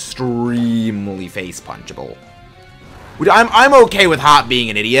 Hop is extremely face punchable. Which I'm okay with Hop being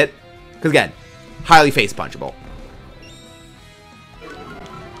an idiot. Because, again, highly face punchable.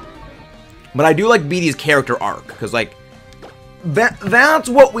 But I do like BD's character arc. Because, like, that's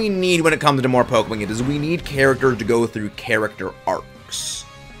what we need when it comes to more Pokemon games. Is we need characters to go through character arcs.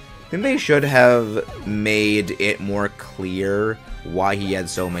 I think they should have made it more clear why he had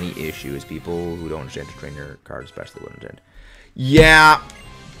so many issues. People who don't understand the trainer card especially wouldn't understand. Yeah.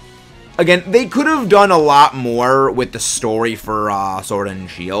 Again, they could have done a lot more with the story for Sword and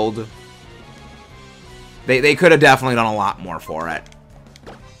Shield. They could have definitely done a lot more for it.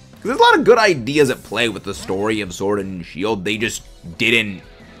 Because there's a lot of good ideas at play with the story of Sword and Shield. They just didn't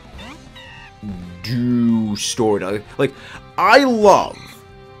do story. Like, I love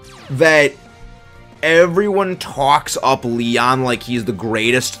that everyone talks up Leon like he's the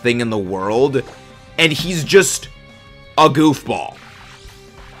greatest thing in the world, and he's just a goofball.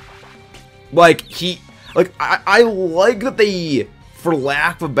 Like, I like that they, for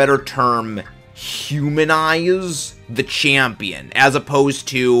lack of a better term, humanize the champion, as opposed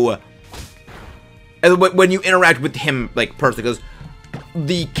to, when you interact with him, like, personally, because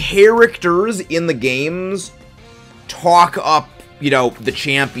the characters in the games talk up, you know, the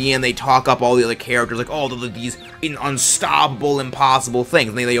champion, they talk up all the other characters, like, oh, these unstoppable, impossible things,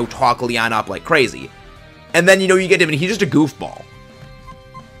 and they talk Leon up like crazy. And then, you know, you get him, and he's just a goofball.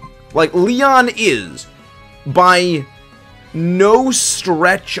 Like, Leon is, by no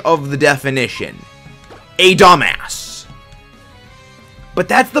stretch of the definition, a dumbass. But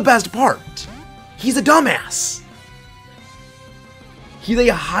that's the best part. He's a dumbass. He's a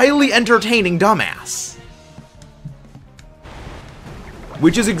highly entertaining dumbass.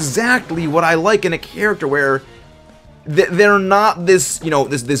 Which is exactly what I like in a character where they're not this, you know,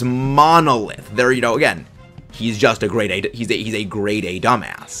 this monolith. They're, you know, again, he's just a grade A, he's a grade A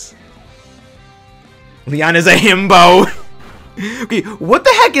dumbass. Leon is a himbo. Okay, what the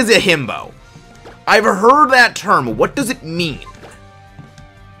heck is a himbo? I've heard that term. What does it mean?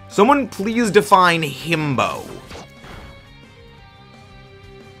 Someone please define himbo.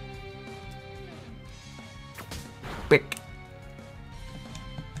 Pick.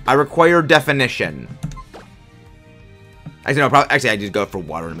 I require definition. Actually, no, actually, I just go for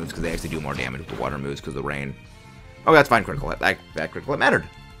water moves because they actually do more damage with water moves because of the rain. Oh, that's fine. Critical hit. That critical hit mattered.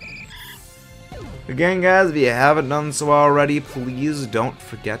 Again, guys, if you haven't done so already, please don't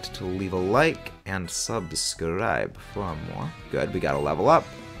forget to leave a like and subscribe for more. Good, we got a level up.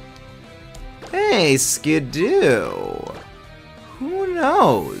 Hey, Skidoo. Who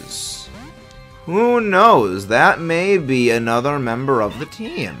knows? Who knows? That may be another member of the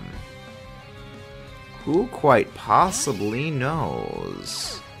team. Who quite possibly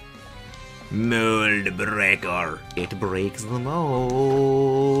knows? Mold breaker. It breaks the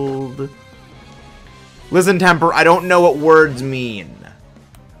mold. Listen, Temper, I don't know what words mean.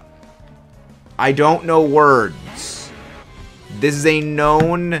 I don't know words. This is a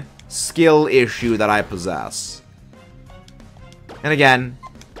known skill issue that I possess. And again,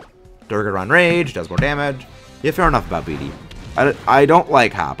 Durga on Rage, does more damage. Yeah, fair enough about BD. I don't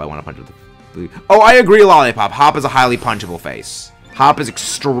like Hop. I want to punch with the... Oh, I agree, Lollipop. Hop is a highly punchable face. Hop is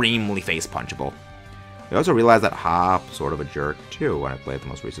extremely face punchable. I also realized that Hop's sort of a jerk, too, when I played the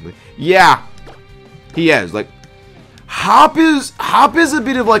most recently. Yeah! He is. Like, Hop is a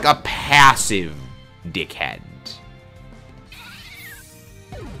bit of, like, a passive dickhead.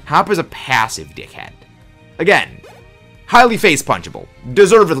 Hop is a passive dickhead. Again, highly face punchable.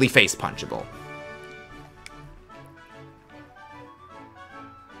 Deservedly face punchable.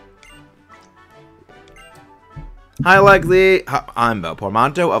 Hi, Likely. I'm a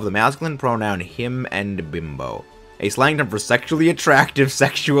portmanteau of the masculine pronoun him and bimbo. A slang term for sexually attractive,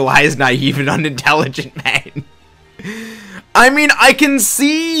 sexualized, naive, and unintelligent men. I mean, I can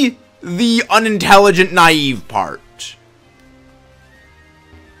see the unintelligent, naive part.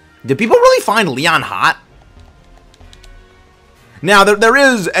 Do people really find Leon hot? Now, there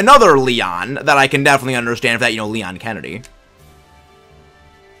is another Leon that I can definitely understand if that, you know, Leon Kennedy.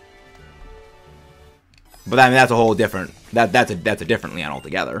 But I mean, that's a whole different, that's a different Leon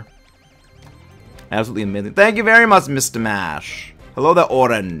altogether. Absolutely amazing. Thank you very much, Mr. Mash. Hello there,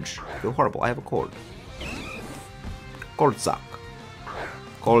 Orange. I feel horrible. I have a cold. Cold suck.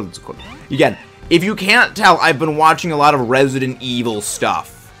 Cold. Again, if you can't tell, I've been watching a lot of Resident Evil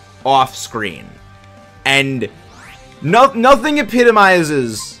stuff off screen. And nothing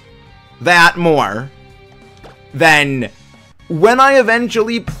epitomizes that more than when I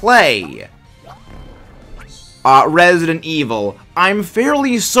eventually play Resident Evil. I'm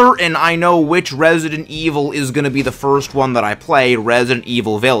fairly certain I know which Resident Evil is going to be the first one that I play, Resident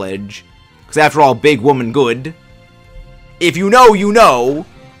Evil Village. Because after all, big woman good. If you know, you know.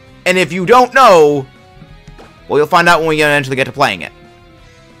 And if you don't know, well, you'll find out when we eventually get to playing it.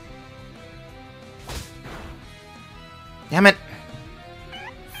 Damn it.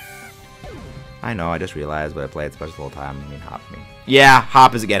 I know, I just realized when I played Special full time, I mean Hop me. Yeah,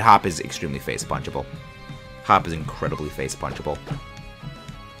 Hop is extremely face punchable. Hop is incredibly face punchable.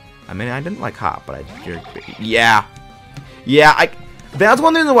 I mean, I didn't like Hop, but yeah. Yeah, that's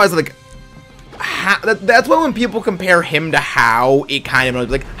one thing that was like, that's why when people compare him to How, it kind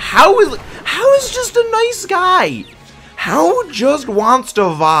of like, How is just a nice guy. How just wants to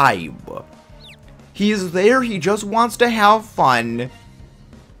vibe. He's there, he just wants to have fun.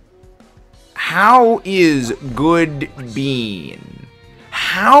 How is good bean?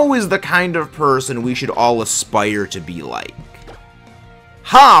 How is the kind of person we should all aspire to be like?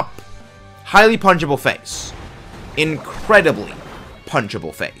 Hop, highly punchable face. Incredibly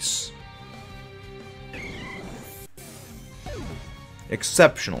punchable face.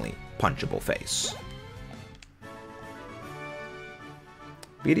 Exceptionally punchable face.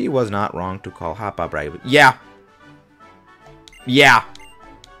 BD was not wrong to call Hop up, right? Yeah. Yeah.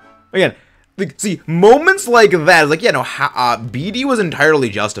 Again, see, moments like that, like, yeah, no, BD was entirely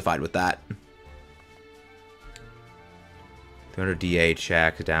justified with that. 200 DA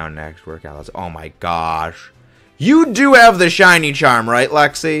check, down next, workout. Oh my gosh. You do have the shiny charm, right,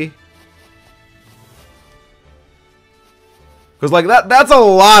 Lexi? Because, like, that's a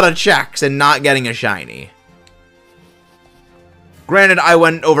lot of checks and not getting a shiny. Granted, I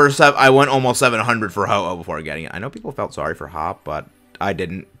went almost 700 for Ho-Oh before getting it. I know people felt sorry for Hop, but I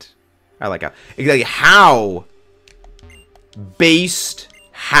didn't. I like how exactly how based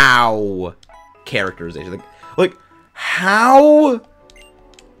how characterization, like how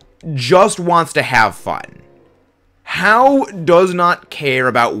just wants to have fun. How does not care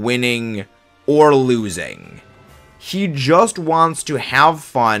about winning or losing. He just wants to have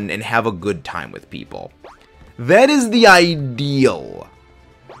fun and have a good time with people. That is the ideal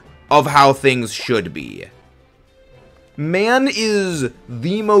of how things should be. Man is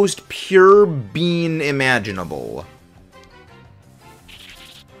the most pure being imaginable.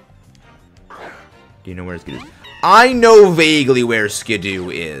 Do you know where Skidoo is? I know vaguely where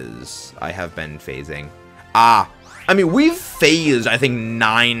Skidoo is. I have been phasing. I mean, we've phased, I think,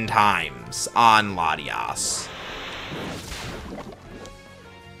 9 times on Latias.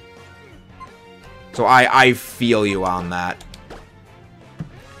 So I feel you on that.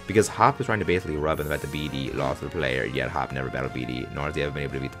 Because Hop is trying to basically rub in the fact that BD lost the player, yet Hop never battled BD, nor has he ever been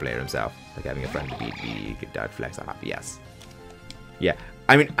able to beat the player himself. Like having a friend to beat BD could flex on Hop, yes. Yeah,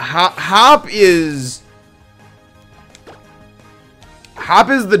 I mean, Hop is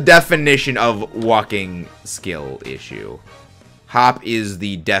the definition of walking skill issue. Hop is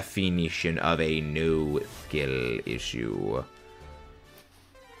the definition of a new skill issue.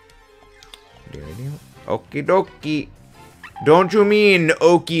 Okie dokie. Don't you mean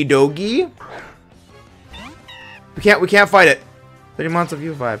okie dokie? We can't fight it. 30 months of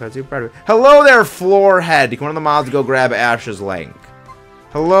U5. That's super proud of it. Hello there, Floorhead. Can one of the mods go grab Ash's link?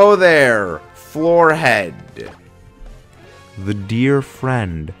 Hello there, Floorhead. The dear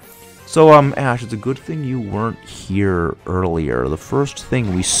friend. So, Ash, it's a good thing you weren't here earlier. The first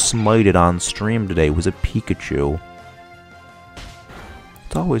thing we smited on stream today was a Pikachu.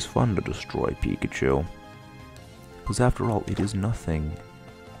 It's always fun to destroy Pikachu. Because after all, it is nothing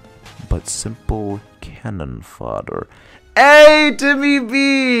but simple cannon fodder. Hey, Timmy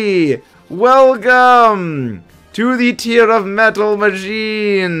B! Welcome to the tier of metal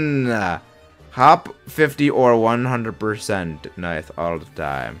machine! Hop 50 or 100% nice all the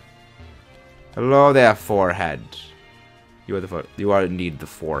time. Hello there, forehead. You are indeed the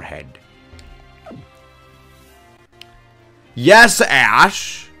forehead. Yes,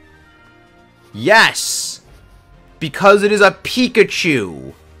 Ash! Yes! Because it is a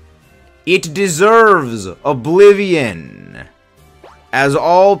Pikachu. It deserves oblivion. As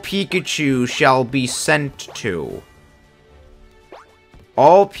all Pikachu shall be sent to.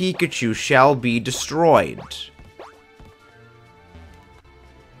 All Pikachu shall be destroyed.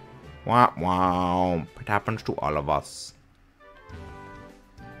 Wow, wow. It happens to all of us.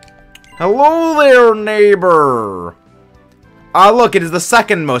 Hello there, neighbor. Ah, look, it is the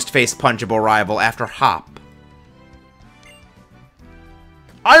second most face-punchable rival after Hop.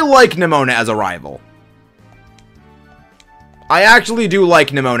 I like Nemona as a rival. I actually do like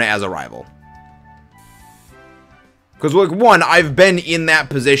Nemona as a rival. Because, like, one, I've been in that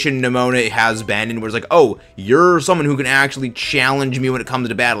position Nemona has been, and where it's like, oh, you're someone who can actually challenge me when it comes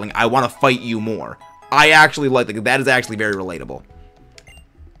to battling. I want to fight you more. I actually like that. That is actually very relatable.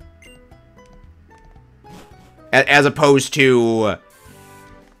 As opposed to...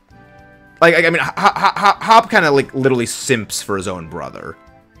 Like, I mean, Hop kind of, like, literally simps for his own brother.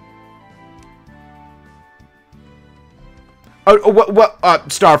 Oh,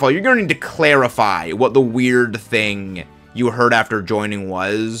 Starfall, you're gonna need to clarify what the weird thing you heard after joining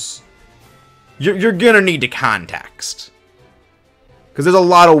was. You're gonna need to context. Because there's a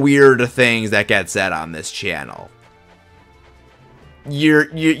lot of weird things that get said on this channel. You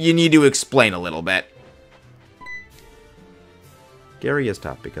need to explain a little bit. Gary is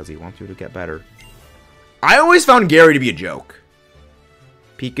tough because he wants you to get better. I always found Gary to be a joke.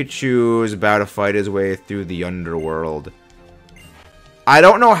 Pikachu is about to fight his way through the underworld. I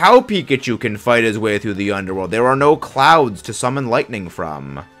don't know how Pikachu can fight his way through the underworld. There are no clouds to summon lightning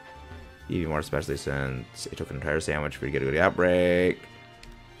from. Even more especially since it took an entire sandwich for you to get a good outbreak.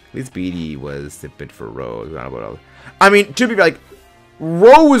 At least Beatty was a bit for Rose. I mean, to be like,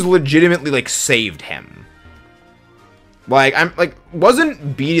 Rose legitimately, like, saved him. Like,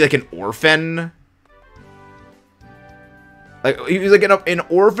 wasn't Beatty, like, an orphan? Like, he was, like, an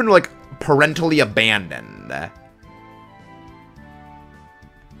orphan, like, parentally abandoned.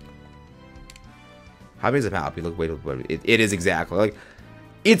 How is it how? You look, wait, it is exactly, like,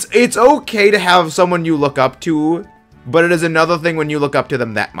 it's okay to have someone you look up to, but it is another thing when you look up to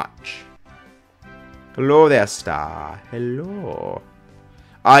them that much. Hello there, Star. Hello.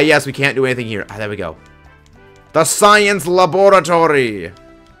 Yes, we can't do anything here. There we go. The Science Laboratory!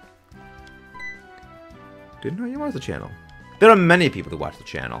 Didn't know you watched the channel. There are many people who watch the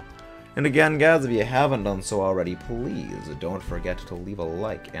channel. And again, guys, if you haven't done so already, please don't forget to leave a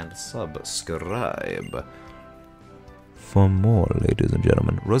like and subscribe. For more, ladies and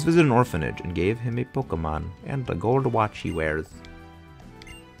gentlemen, Rose visited an orphanage and gave him a Pokemon and a gold watch he wears.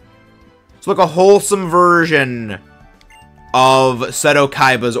 It's like a wholesome version of Seto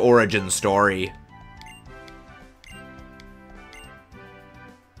Kaiba's origin story.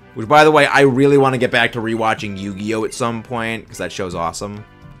 Which, by the way, I really want to get back to rewatching Yu-Gi-Oh! At some point, because that show's awesome.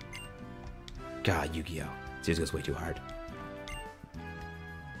 God, Yu-Gi-Oh! Seriously, goes way too hard.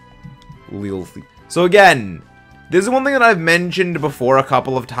 So again, this is one thing that I've mentioned before a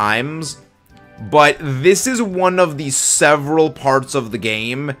couple of times, but this is one of the several parts of the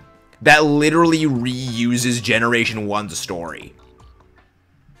game that literally reuses Generation 1's story.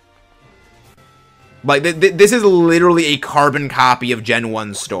 Like, this is literally a carbon copy of Gen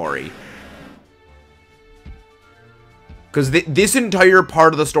 1's story. Because this entire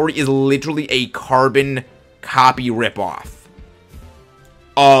part of the story is literally a carbon copy ripoff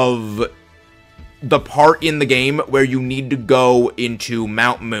of the part in the game where you need to go into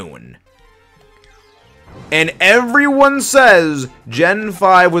Mount Moon. And everyone says Gen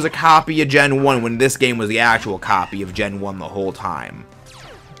 5 was a copy of Gen 1 when this game was the actual copy of Gen 1 the whole time.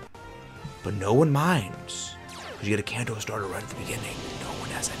 But no one minds, because you get a Kanto starter right at the beginning. No one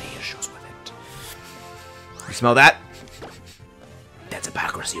has any issues with it. You smell that? That's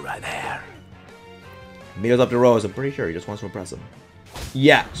hypocrisy right there. Mio's up to Rose. I'm pretty sure he just wants to impress him.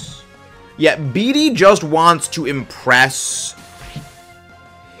 Yes. Yeah, Beatty just wants to impress...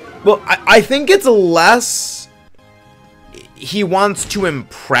 Well, I think it's less... He wants to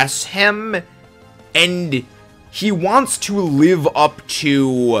impress him, and he wants to live up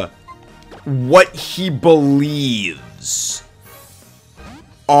to what he believes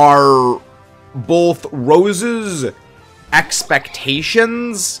are both Rose's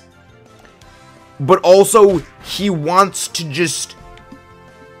expectations, but also he wants to just...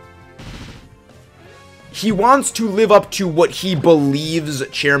 He wants to live up to what he believes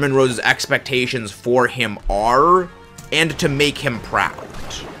Chairman Rose's expectations for him are, and to make him proud.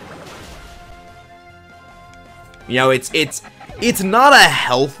 You know, it's not a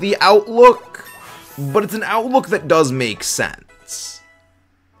healthy outlook, but it's an outlook that does make sense.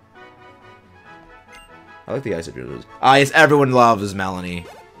 I like the Ice Adjusters. Yes, everyone loves Melanie.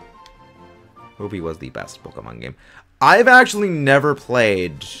 Ruby was the best Pokemon game. I've actually never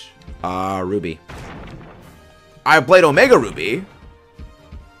played Ruby. I played Omega Ruby.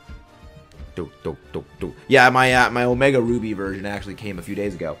 Yeah, my Omega Ruby version actually came a few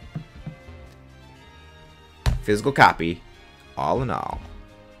days ago. Physical copy. All in all.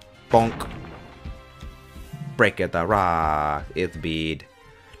 Bonk. break it, the rock. It's bead.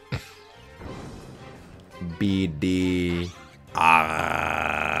 BD.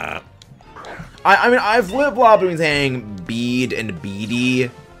 I mean, I've flip-flopped between saying bead and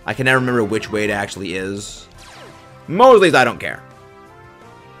beady. I can never remember which way it actually is. Most of these, I don't care.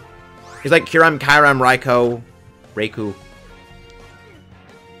 He's like Kiram, Kyram, Raikou.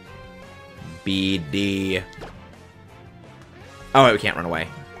 BD. Oh, wait, we can't run away.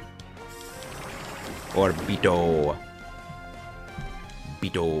 Or Beto.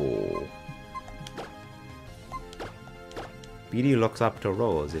 BD looks up to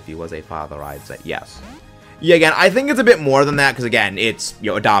Rose. If he was a father, I'd say yes. Yeah, again, I think it's a bit more than that, because, again, it's,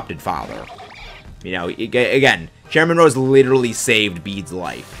 you know, adopted father. You know, again, Chairman Rose literally saved Bede's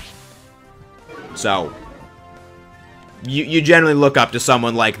life. So, you generally look up to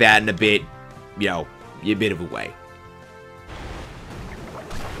someone like that in a bit, you know, a bit of a way.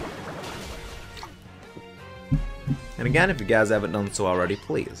 And again, if you guys haven't done so already,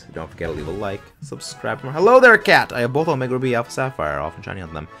 please don't forget to leave a like, subscribe. Hello there, cat! I have both Omega Ruby, Alpha Sapphire, often shiny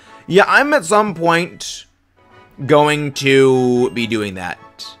on them. Yeah, I'm at some point going to be doing that.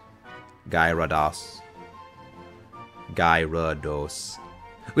 Gyarados.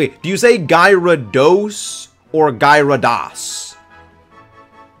 Wait, do you say Gyarados or Gyarados?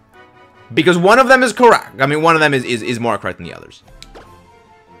 Because one of them is correct. I mean, one of them is more correct than the others.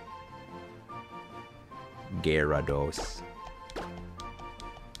 Gyarados.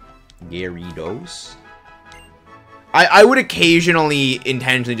 I would occasionally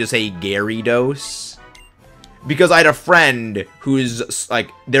intentionally just say Gyarados, because I had a friend whose, like,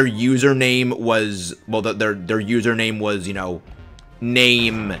 their username was, well, their username was, you know,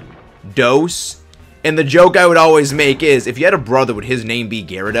 name Dose, and the joke I would always make is, if you had a brother, would his name be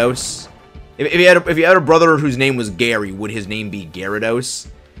Gyarados? If you had a brother whose name was Gary, would his name be Gyarados?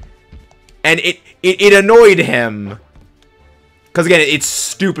 And it annoyed him. Because, again, it's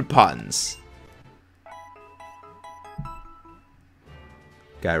stupid puns.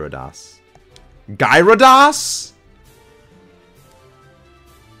 Gyarados. Gyarados?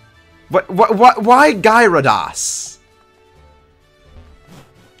 Why Gyarados?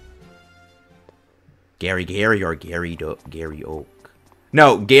 Gary or Gary Oak?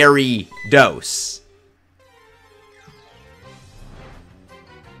 No, Gary Dose.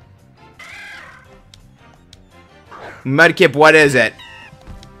 Mudkip, what is it?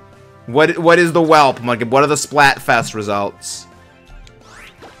 What is the whelp, Mudkip? What are the Splatfest results?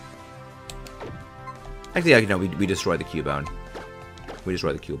 Actually, no, we destroyed the Cubone.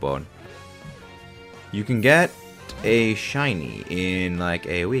 You can get a shiny in like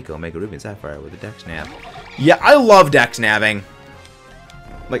a week, Omega Ruby and Sapphire with a Dex Nav. Yeah, I love Dex Nabbing.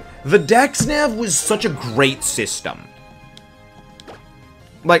 Like, the Dex Nav was such a great system.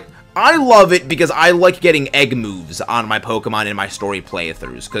 Like, I love it because I like getting egg moves on my Pokemon in my story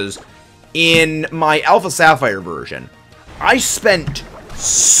playthroughs, because in my Alpha Sapphire version, I spent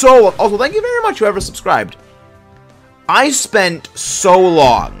so... Also, thank you very much whoever subscribed. I spent so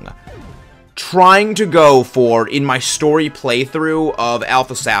long trying to go for, in my story playthrough of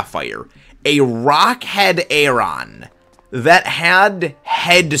Alpha Sapphire, a Rockhead Aeron that had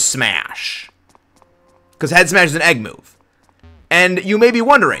Head Smash. Because Head Smash is an egg move. And you may be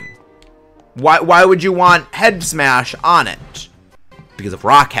wondering, why would you want Head Smash on it? Because of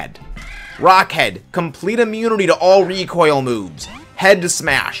Rockhead. Rockhead, complete immunity to all recoil moves. Head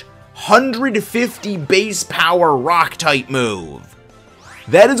Smash, 150 base power Rock-type move.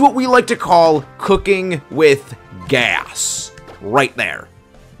 That is what we like to call cooking with gas. Right there.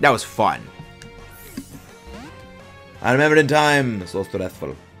 That was fun. I remembered in time, so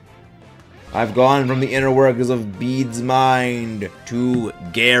stressful. I've gone from the inner workings of Bede's mind to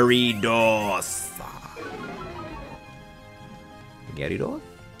Gyarados. Gyarados?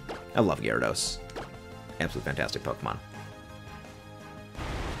 I love Gyarados. Absolutely fantastic Pokemon.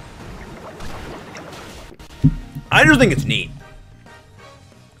 I just think it's neat.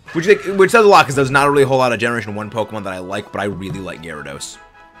 Which says a lot, because there's not really a whole lot of Generation 1 Pokemon that I like, but I really like Gyarados.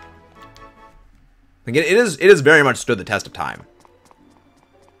 Again, it is very much stood the test of time.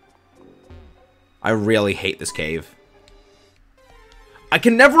 I really hate this cave. I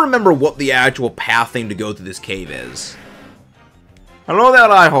can never remember what the actual path thing to go through this cave is. Hello there,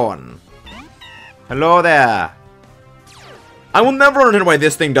 Rhyhorn. Hello there. I will never understand why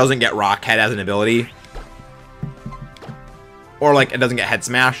this thing doesn't get Rockhead as an ability. Or, like, it doesn't get Head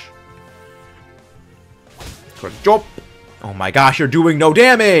Smash. Quick jump. Oh my gosh, you're doing no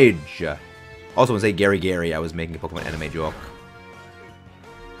damage! Also, when I say Gary, I was making a Pokemon anime joke.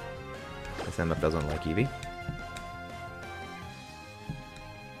 SMF doesn't like Eevee.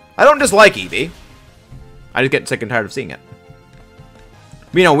 I don't dislike Eevee. I just get sick and tired of seeing it.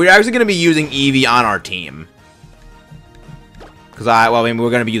 But, you know, we're actually going to be using Eevee on our team. Because well, I mean, we're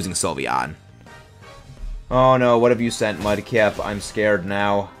going to be using Sylveon. Oh no, what have you sent, Mudkip? I'm scared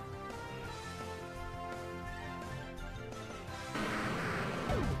now.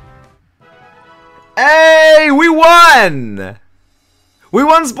 Hey, we won! We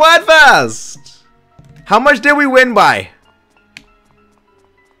won Splatfest! How much did we win by?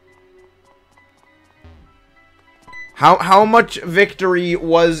 How much victory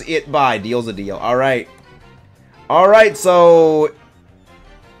was it by? Deal's a deal. Alright. Alright, so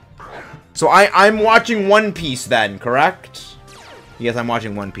I'm watching One Piece then, correct? Yes, I'm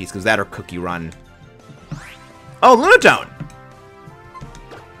watching One Piece, because that or Cookie Run. Oh, Lunatone!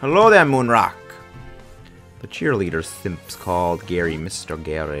 Hello there, Moonrock. The cheerleader simp's called Gary, Mr.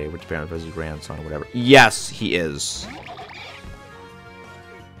 Gary, which apparently was his grandson or whatever. Yes, he is.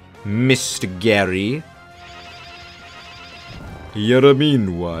 Mr. Gary. You're a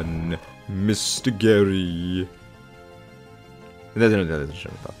mean one, Mr. Gary.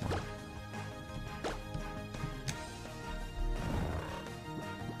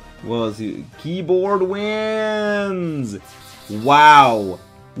 Was he? Keyboard wins! Wow.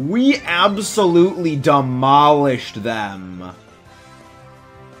 We absolutely demolished them.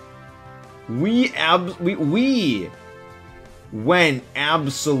 We went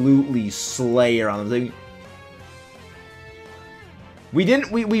absolutely slayer on them.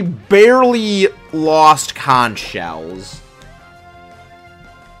 We barely lost conch shells.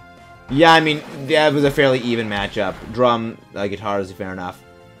 Yeah, I mean, that was a fairly even matchup. Drum, guitars, fair enough.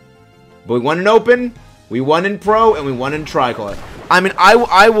 But we won in Open, we won in Pro, and we won in Tricolor. I mean,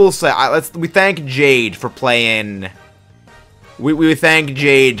 I will say, we thank Jade for playing. We thank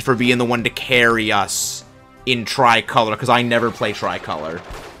Jade for being the one to carry us in Tricolor, because I never play Tricolor.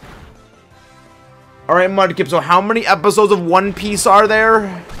 Alright, Mudkip, so how many episodes of One Piece are there?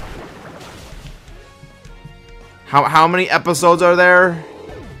 How many episodes are there?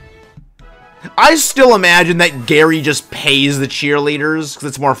 I still imagine that Gary just pays the cheerleaders, because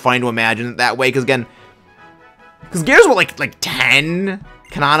it's more fun to imagine it that way, because again... Because Gary's what, like 10?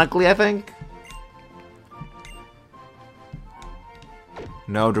 Canonically, I think?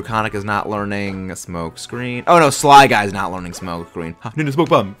 No, Draconic is not learning Smoke Screen. Oh no, Sly Guy's not learning Smoke Screen. Need a smoke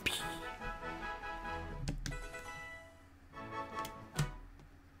bomb.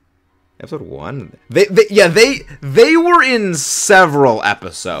 Episode 1? They were in several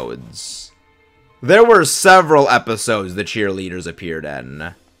episodes. There were several episodes the cheerleaders appeared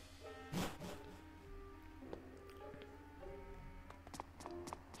in.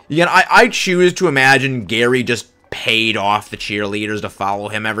 Again, I choose to imagine Gary just paid off the cheerleaders to follow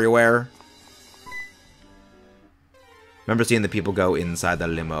him everywhere. Remember seeing the people go inside the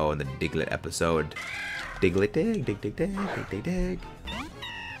limo in the Diglett episode. Diglett dig, dig, dig, dig, dig, dig, dig.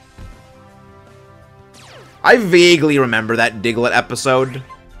 I vaguely remember that Diglett episode.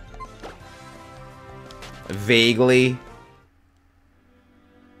 Vaguely.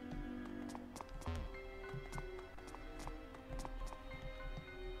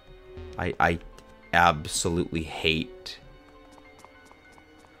 I absolutely hate.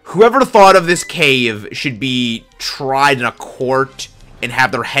 Whoever thought of this cave should be tried in a court and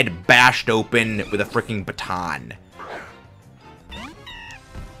have their head bashed open with a freaking baton.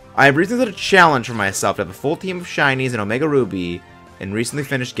 I have recently set a challenge for myself to have a full team of shinies and Omega Ruby, and recently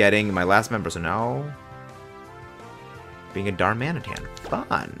finished getting my last member, so now... being a Darmanitan.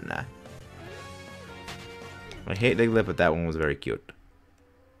 Fun. I hate Diglett, but that one was very cute.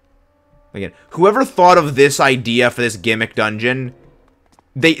 Again, whoever thought of this idea for this gimmick dungeon,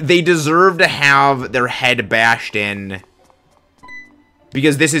 they deserve to have their head bashed in,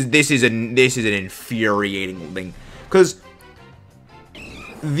 because this is an infuriating thing. Because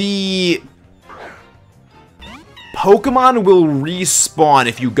the Pokemon will respawn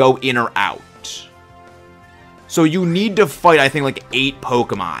if you go in or out. So you need to fight, I think, like 8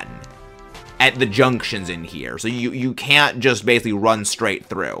 Pokemon at the junctions in here. So you can't just basically run straight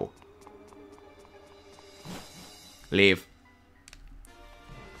through. Leave.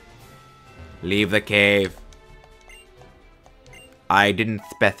 Leave the cave. I didn't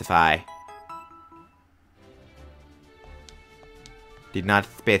specify. Did not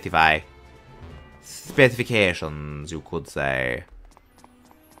specify. Specifications, you could say.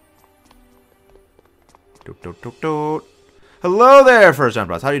 Doot, doot, doot, doot. Hello there, First Time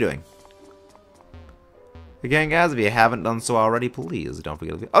Bros. How are you doing? Again, guys, if you haven't done so already, please don't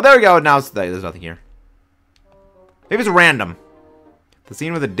forget to... Oh, there we go. Now there's nothing here. Maybe it's random. The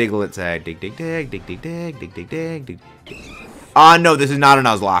scene with the Diglett say, dig, dig, dig, dig, dig, dig, dig, dig, dig, dig, dig. No, this is not a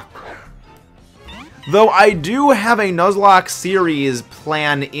Nuzlocke. Though I do have a Nuzlocke series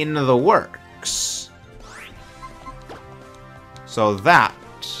plan in the works. So that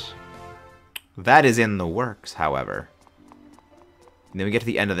is in the works, however. And then we get to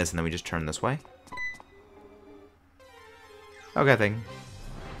the end of this, and then we just turn this way. Okay, thing.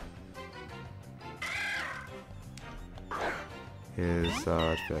 Let's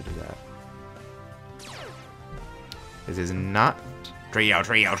do that. This is not trio.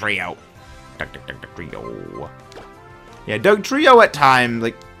 Trio. Yeah, Doug Trio at times,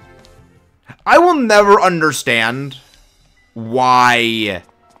 like, I will never understand why.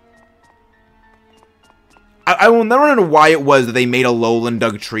 I will never understand why it was that they made a Alolan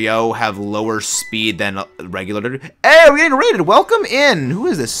Doug Trio have lower speed than a regular Doug. Hey, we're getting raided. Welcome in. Who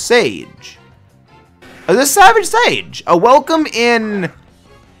is this? Sage. Oh, this Savage Sage. A welcome in.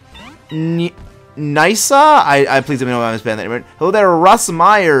 Nisa? I please let me know if I'm spelling that right. Hello there, Russ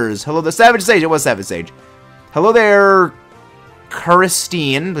Myers. Hello there, Savage Sage. It was Savage Sage. Hello there,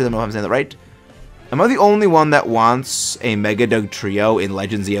 Christine. Please let me know if I'm saying that right. Am I the only one that wants a Mega Doug Trio in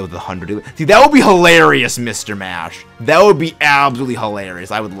Legends EO with 100? See, that would be hilarious, Mr. Mash. That would be absolutely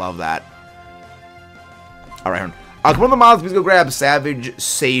hilarious. I would love that. Alright, come on the mods, please go grab Savage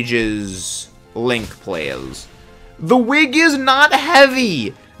Sage's link, please. The wig is not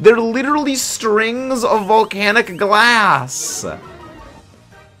heavy. They're literally strings of volcanic glass.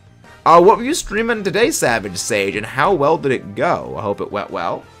 What were you streaming today, Savage Sage, and how well did it go? I hope it went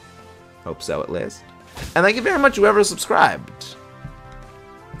well. Hope so, at least. And thank you very much, whoever subscribed.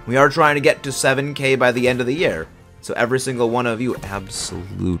 We are trying to get to 7K by the end of the year. So every single one of you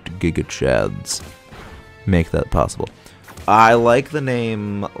absolute Giga Chads make that possible. I like the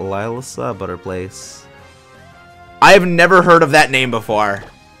name Lilasa Butterplace. I have never heard of that name before.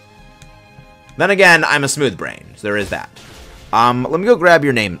 Then again, I'm a smooth brain, so there is that. Let me go grab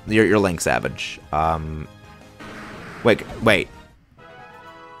your name, your link, Savage. Wait.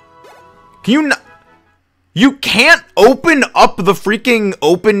 Can you not? You can't open up the freaking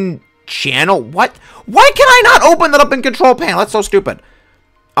open channel? What? Why can I not open that up in control panel? That's so stupid.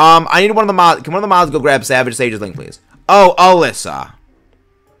 I need one of the mods. Can one of the mods go grab Savage Sage's link, please? Oh, Alyssa.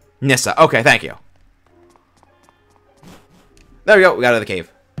 Nissa. Okay, thank you. There we go. We got out of the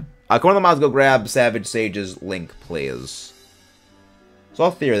cave. Can one of the mods go grab Savage Sage's link, please? So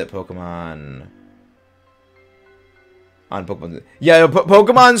I'll theory that Pokemon... On Pokemon... Yeah,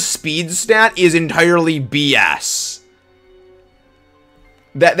 Pokemon's speed stat is entirely BS.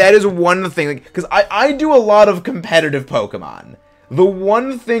 That is one thing. Because I do a lot of competitive Pokemon. The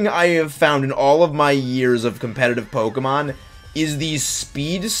one thing I have found in all of my years of competitive Pokemon is the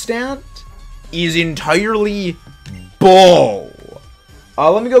speed stat is entirely bull.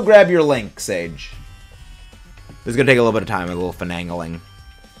 Let me go grab your link, Sage. This is going to take a little bit of time, a little finagling.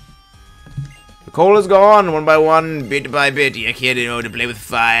 The coal is gone, one by one, bit by bit. You kid, you know how to play with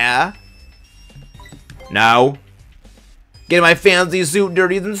fire? No. Get my fancy suit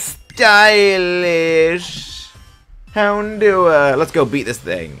dirty and stylish. Houndour. Let's go beat this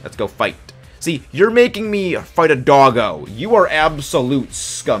thing. Let's go fight. See, you're making me fight a doggo. You are absolute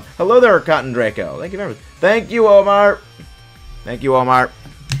scum. Hello there, Cotton Draco. Thank you very much. Thank you, Omar. Thank you, Omar.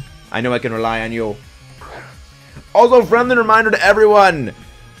 I know I can rely on you. Also, friendly reminder to everyone.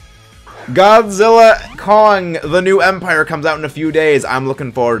 Godzilla Kong, the new Empire, comes out in a few days. I'm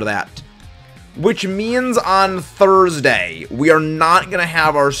looking forward to that. Which means on Thursday, we are not going to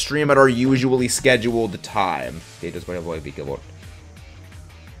have our stream at our usually scheduled time. Okay, just wait, avoid Vikavolt.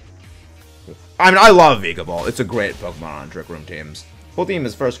 I mean, I love Vikavolt. It's a great Pokemon on Trick Room teams. Full team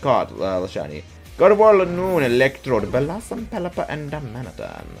is first caught, Lashani. God of War, Lanoon, Electrode, Belasam, Pelipper, and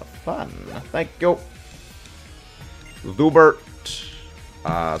Manatan. Fun. Thank you. Zubert.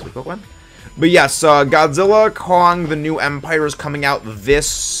 Sweet Pokemon. But yes, Godzilla Kong, the new Empire, is coming out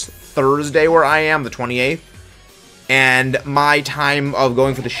this Thursday where I am, the 28th. And my time of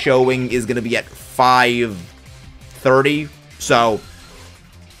going for the showing is going to be at 5:30. So,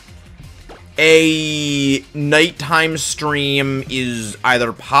 a nighttime stream is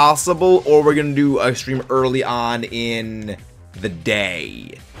either possible, or we're going to do a stream early on in the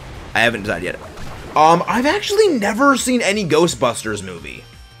day. I haven't decided yet. I've actually never seen any Ghostbusters movie.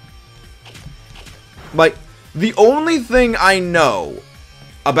 Like, the only thing I know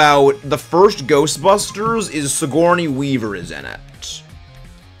about the first Ghostbusters is Sigourney Weaver is in it.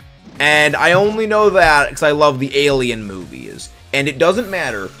 And I only know that because I love the Alien movies. And it doesn't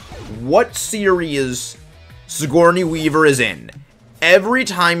matter what series Sigourney Weaver is in. Every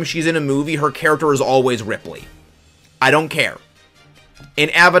time she's in a movie, her character is always Ripley. I don't care. In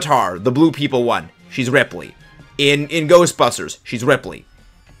Avatar, the Blue People one, she's Ripley. In Ghostbusters, she's Ripley.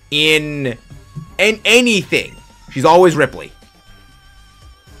 In And anything. She's always Ripley.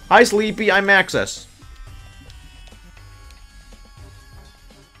 Hi, Sleepy. I'm Maxis.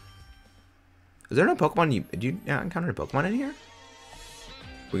 Is there no Pokemon? Did you encounter a Pokemon in here?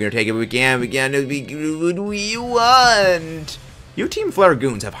 We're gonna take it. We can. What do we want? You Team Flare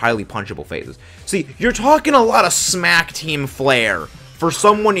goons have highly punchable faces. See, you're talking a lot of smack, Team Flare, for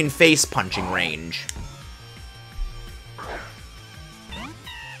someone in face punching range.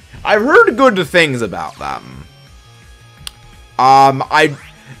 I've heard good things about them. I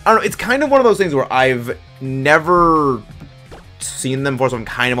don't know. It's kind of one of those things where I've never seen them before, so I'm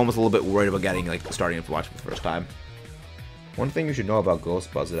kind of almost a little bit worried about getting starting to watch for the first time. One thing you should know about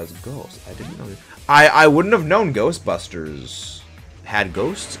Ghostbusters as a ghost. I didn't know. I wouldn't have known Ghostbusters had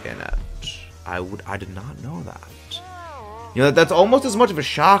ghosts in it. I did not know that. You know, that's almost as much of a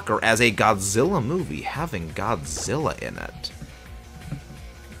shocker as a Godzilla movie having Godzilla in it.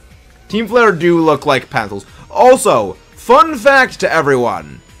 Team Flare do look like pencils. Also, fun fact to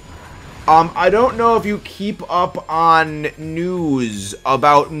everyone. I don't know if you keep up on news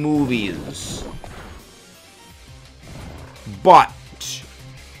about movies, but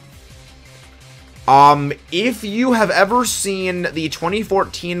if you have ever seen the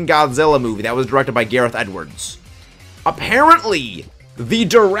 2014 Godzilla movie that was directed by Gareth Edwards, apparently the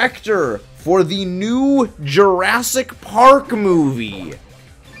director for the new Jurassic Park movie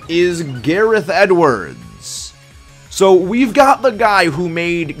is Gareth Edwards. So we've got the guy who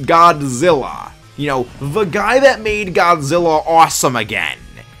made Godzilla, you know, the guy that made Godzilla awesome again,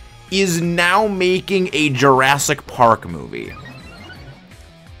 is now making a Jurassic Park movie.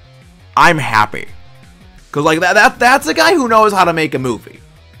 I'm happy. Cause like that's a guy who knows how to make a movie.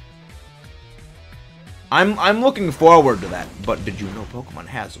 I'm looking forward to that. But did you know Pokemon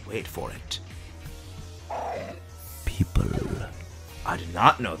has wait for it? People. I did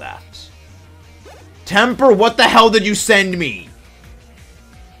not know that. Temper, what the hell did you send me?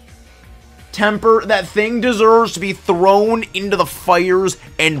 Temper, that thing deserves to be thrown into the fires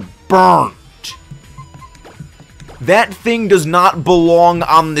and burnt. That thing does not belong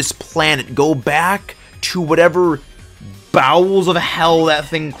on this planet. Go back to whatever bowels of hell that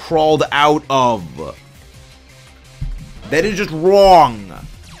thing crawled out of. That is just wrong.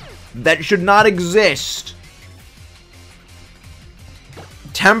 That should not exist.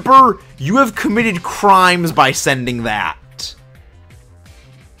 Temper, you have committed crimes by sending that.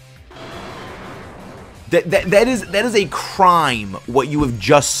 That is a crime, what you have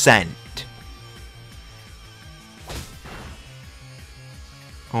just sent.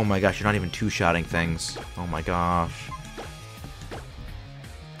 Oh my gosh, you're not even two-shotting things. Oh my gosh.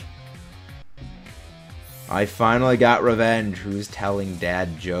 I finally got revenge. Who's telling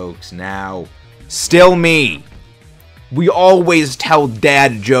dad jokes now? Still me. We always tell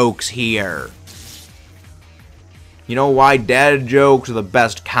dad jokes here. You know why? Dad jokes are the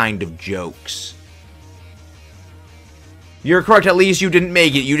best kind of jokes. You're correct, at least you didn't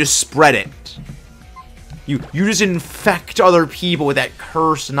make it, you just spread it. You just infect other people with that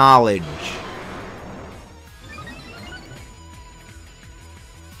cursed knowledge.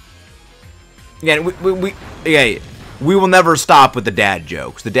 Again, we will never stop with the dad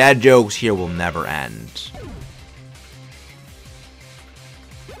jokes. The dad jokes here will never end.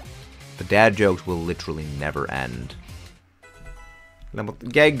 The dad jokes will literally never end.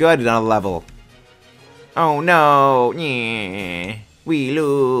 Get good on a level. Oh no, yeah, we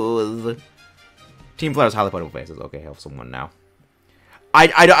lose. Team Flare's highly playable faces. Okay, I have someone now. I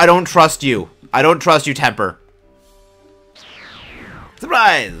don't trust you. I don't trust you, Temper.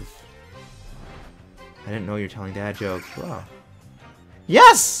 Surprise! I didn't know you're telling dad jokes. Wow.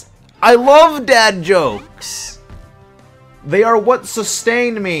 Yes! I love dad jokes! They are what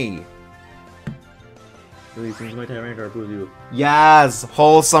sustain me. Really seems my Tyranitar approves you. Yes!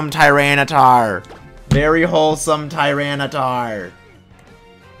 Wholesome Tyranitar. Very wholesome Tyranitar.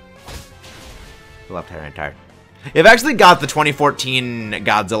 I love Tyranitar. I've actually got the 2014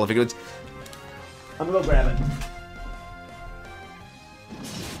 Godzilla figure. I'm gonna go grab it.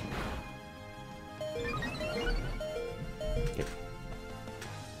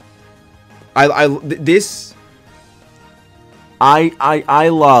 I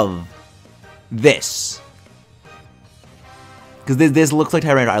love this. Because this looks like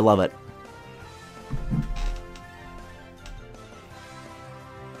Tyranitar. I love it.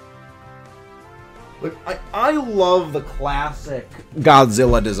 Like, I love the classic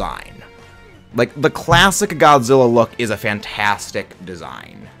Godzilla design. Like, the classic Godzilla look is a fantastic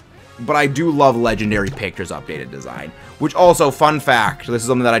design. But I do love Legendary Pictures updated design. Which also, fun fact, this is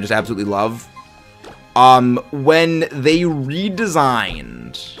something that I just absolutely love. When they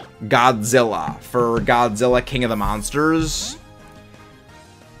redesigned Godzilla for Godzilla King of the Monsters,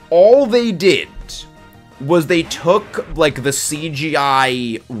 all they did was they took, like, the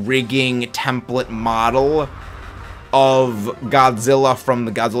CGI rigging template model of Godzilla from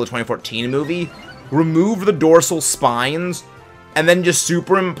the Godzilla 2014 movie, removed the dorsal spines, and then just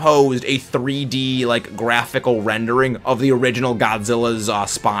superimposed a 3D, like, graphical rendering of the original Godzilla's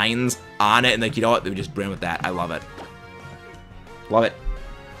spines on it, and, like, you know what? They just ran with that. I love it. Love it.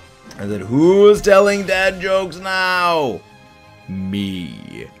 And then, who's telling dad jokes now?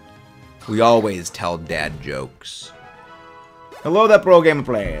 Me. We always tell dad jokes. Hello, that pro gamer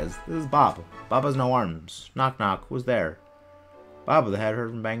players. This is Bob. Bob has no arms. Knock, knock. Who's there? Bob, the had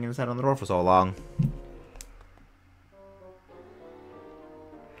heard him banging his head on the door for so long.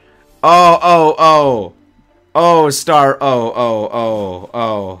 Oh, Star.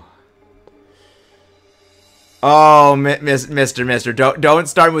 Oh, Mister, don't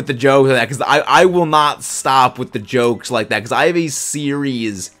start with the jokes like that, because I will not stop with the jokes like that, because I have a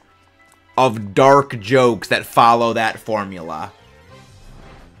series of dark jokes that follow that formula.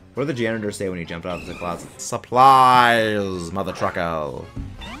 What did the janitor say when he jumped out of the closet? Supplies, mother trucker.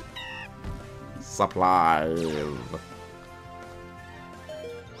 Supplies.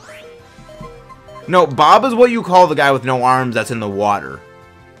 No, Bob is what you call the guy with no arms that's in the water.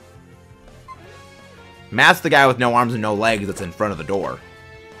 Matt's the guy with no arms and no legs that's in front of the door.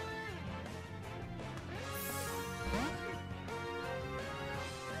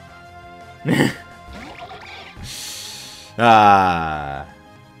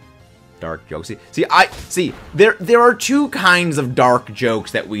 Dark jokes. See, there are two kinds of dark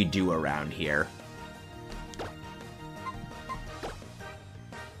jokes that we do around here.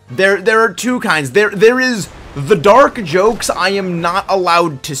 There are two kinds. There is the dark jokes I am not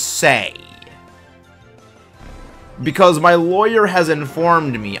allowed to say, because my lawyer has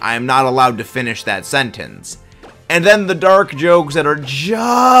informed me I am not allowed to finish that sentence. And then the dark jokes that are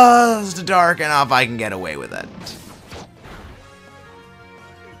just dark enough I can get away with it.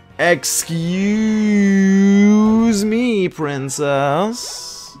 Excuse me,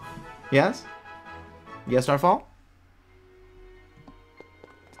 princess. Yes? Yes, Starfall?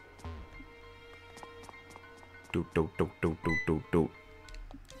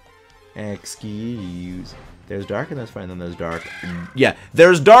 Excuse. There's dark and there's funny, and then there's dark. Yeah,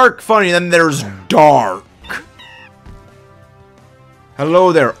 there's dark, funny, and then there's dark.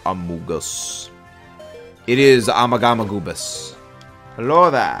 Hello there, Amogus. It is Amagamagubus. Hello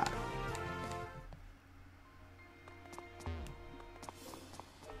there.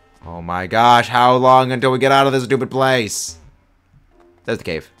 Oh my gosh, how long until we get out of this stupid place? There's the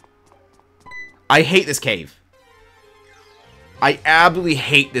cave. I hate this cave. I absolutely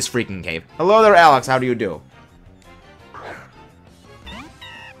hate this freaking cave. Hello there, Alex. How do you do?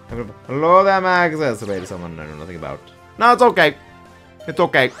 Hello there, Max. That's the someone I know nothing about. No, it's okay. It's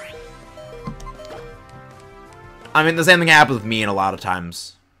okay. I mean, the same thing happens with me in a lot of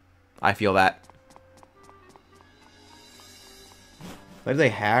times. I feel that. Why did they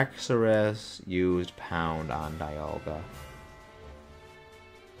Haxorus used pound on Dialga? That's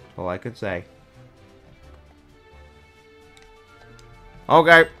all I could say.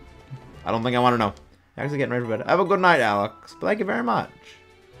 Okay. I don't think I want to know. Actually getting ready for bed. Have a good night, Alex. But thank you very much.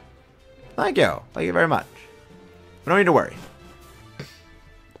 Thank you. Thank you very much. We don't need to worry.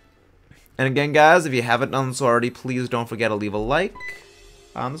 And again, guys, if you haven't done so already, please don't forget to leave a like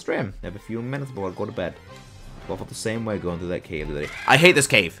on the stream. You have a few minutes before I go to bed. We'll feel the same way going through that cave today. I hate this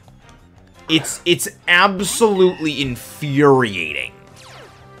cave. It's absolutely infuriating.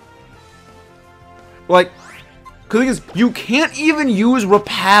 Like, because the thing is, you can't even use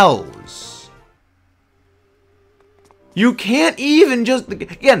repels. You can't even just...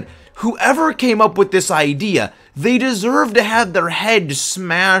 Again, whoever came up with this idea, they deserve to have their head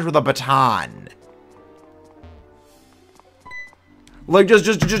smashed with a baton. Like,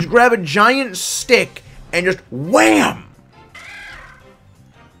 just grab a giant stick and just wham!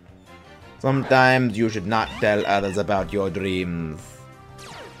 Sometimes you should not tell others about your dreams.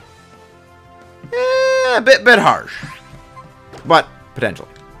 A bit harsh, but potentially.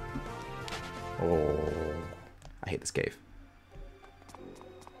 Oh, I hate this cave.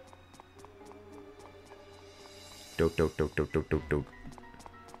 There we go.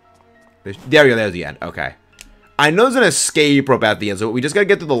 There's the end. Okay. I know there's an escape rope at the end, so we just gotta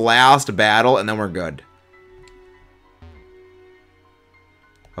get through the last battle, and then we're good.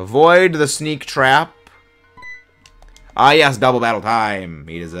 Avoid the sneak trap. Ah, yes, double battle time.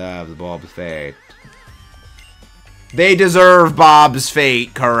 He deserves Bob's fate. They deserve Bob's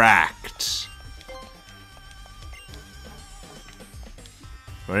fate, correct.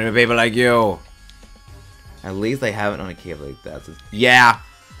 For people like you. At least they haven't on a cave like that. Yeah.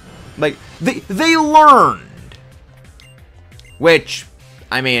 Like, they learned. Which,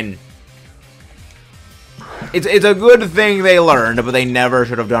 I mean, it's a good thing they learned, but they never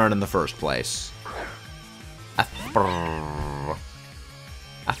should have done it in the first place.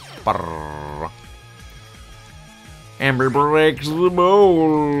 Amber breaks the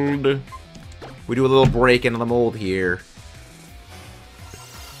mold. We do a little break into the mold here.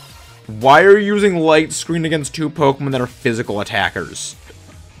 Why are you using light screen against two Pokemon that are physical attackers?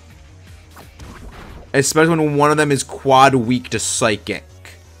 Especially when one of them is quad weak to Psychic.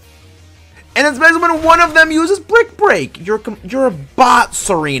 And especially when one of them uses Brick Break. You're a bot,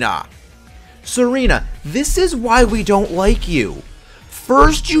 Serena. Serena, this is why we don't like you.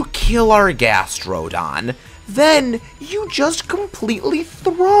 First you kill our Gastrodon, then you just completely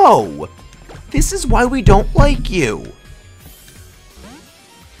throw. This is why we don't like you.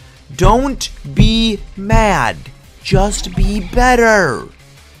 Don't be mad. Just be better.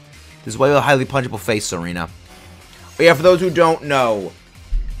 This is why you have a highly punchable face, Serena. But yeah, for those who don't know,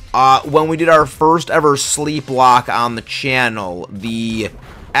 when we did our first ever sleep lock on the channel, the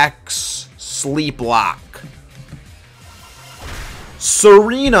X sleep lock,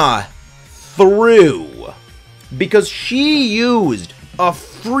 Serena threw because she used a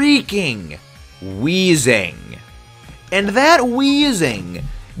freaking Weezing. And that Weezing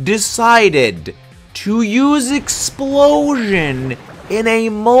decided to use Explosion in a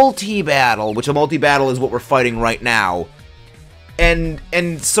multi-battle, which a multi-battle is what we're fighting right now. And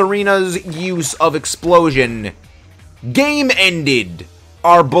Serena's use of Explosion game-ended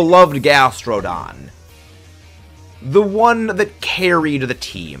our beloved Gastrodon. The one that carried the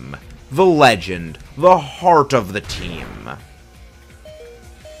team. The legend. The heart of the team.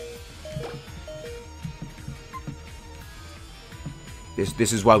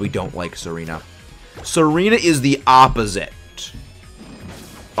 This is why we don't like Serena. Serena is the opposite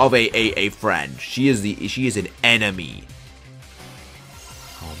of a friend. She is an enemy.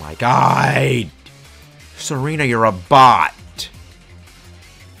 Oh my god. Serena, you're a bot.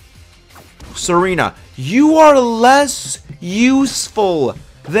 Serena, you are less useful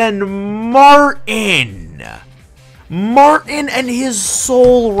than Martin. Martin and his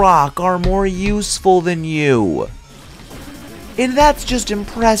Soul Rock are more useful than you. And that's just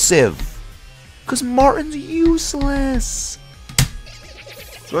impressive. Because Martin's useless.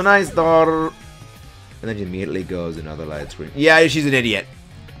 So nice, daughter. And then she immediately goes another light screen. Yeah, she's an idiot.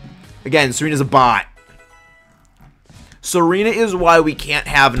 Again, Serena's a bot. Serena is why we can't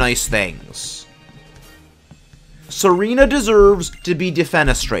have nice things. Serena deserves to be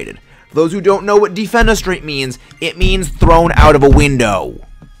defenestrated. For those who don't know what defenestrate means, it means thrown out of a window.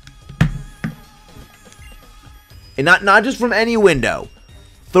 And not just from any window.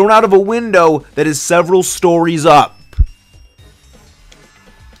 Thrown out of a window that is several stories up.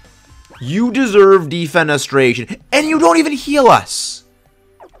 You deserve defenestration. And you don't even heal us.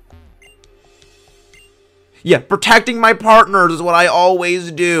 Yeah, protecting my partners is what I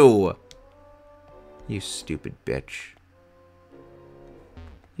always do. You stupid bitch.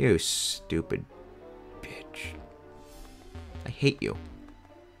 You stupid bitch. I hate you.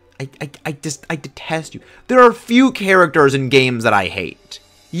 I detest you. There are few characters in games that I hate.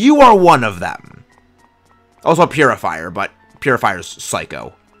 You are one of them. Also Purifier, but Purifier's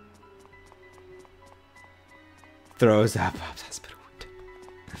psycho. Throws up.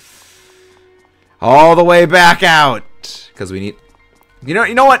 All the way back out. Because we need... You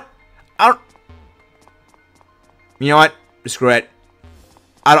know what? You know what? Screw it.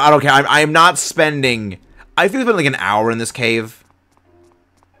 I don't care. I am not spending... I feel it's been like an hour in this cave.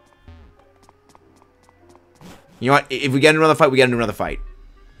 You know what? If we get into another fight, we get into another fight.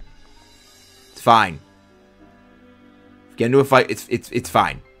 It's fine. If we get into a fight, it's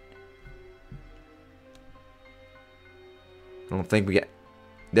fine. I don't think we get...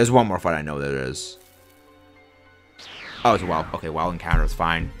 There's one more fight I know there is. Oh, it's a wild... Okay, wild encounter is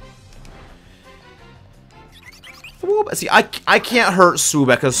fine. See, I can't hurt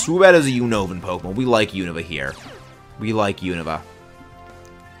Swoobat, because Swoobat is a Unovan Pokemon. We like Unova here. We like Unova.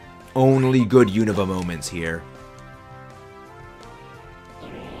 Only good Unova moments here.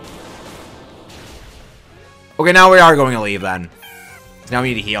 Okay, now we are going to leave, then. Now we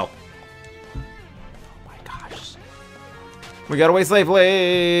need to heal. Oh my gosh. We got away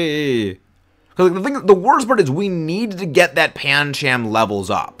safely! Because the worst part is we need to get that Pancham levels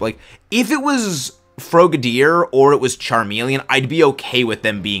up. Like, if it was Frogadier or it was Charmeleon, I'd be okay with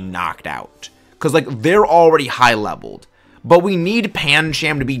them being knocked out. Because, like, they're already high leveled. But we need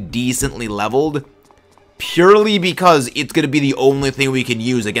Pancham to be decently leveled. purely because it's going to be the only thing we can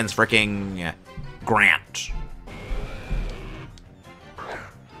use against fricking Grant.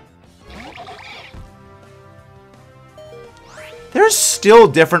 There's still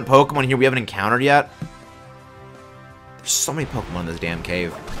different Pokemon here we haven't encountered yet. There's so many Pokemon in this damn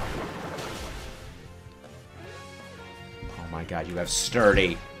cave. Oh my god, you have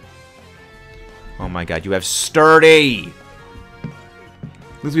Sturdy. Oh my god, you have Sturdy!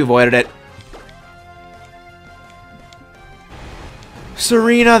 At least we avoided it.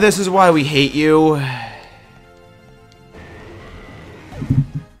 Serena, this is why we hate you.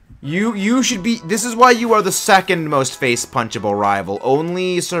 You should be... This is why you are the second most face-punchable rival.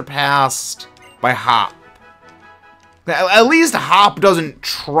 Only surpassed by Hop. At least Hop doesn't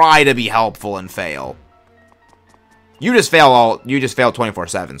try to be helpful and fail. You just fail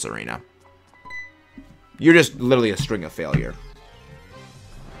 24/7, Serena. You're just literally a string of failure.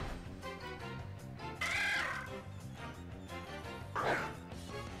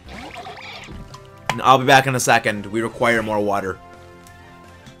 I'll be back in a second. We require more water.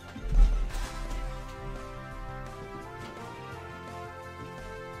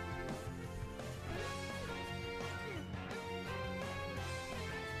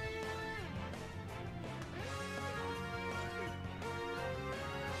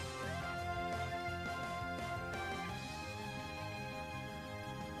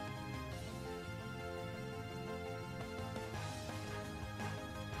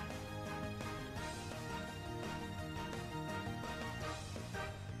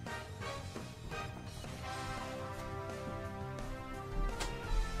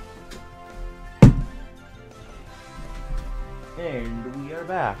 And we are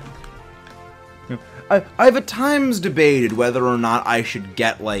back. I've at times debated whether or not I should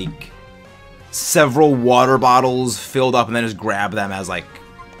get, like, several water bottles filled up and then just grab them as, like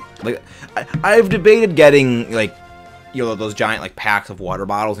I've debated getting, like, you know, those giant, like, packs of water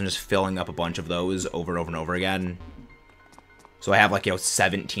bottles and just filling up a bunch of those over and over and over again. So I have, like, you know,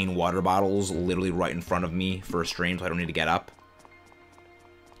 17 water bottles literally right in front of me for a stream, so I don't need to get up.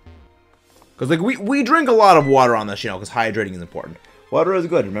 Because, like, we drink a lot of water on this channel, because hydrating is important. Water is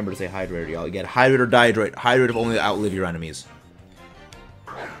good. Remember to stay hydrated, y'all. You get hydrate or dihydrate. Hydrate if only to outlive your enemies.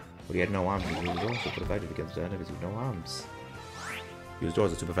 But he had no arms. He used doors super effective against enemies with no arms. Use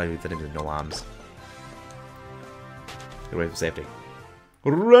doors are super effective against enemies with no arms. Get away from safety.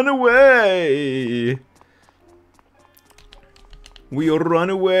 Run away! We'll run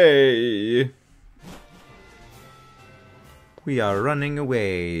away. We are running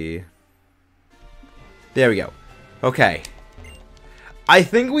away. There we go. Okay. I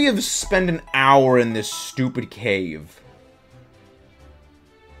think we have spent an hour in this stupid cave.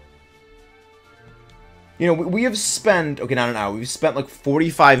 You know, we have spent... Okay, not an hour. We've spent like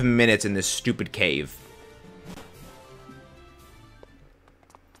 45 minutes in this stupid cave.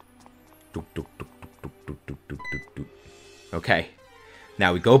 Okay.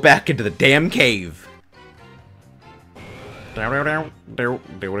 Now we go back into the damn cave. We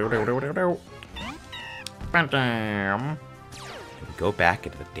go back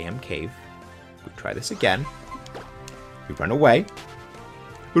into the damn cave. We try this again. We run away.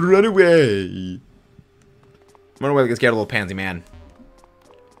 Run away. Run away like a scared little pansy man.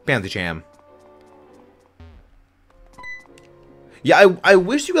 Pansy cham. Yeah, I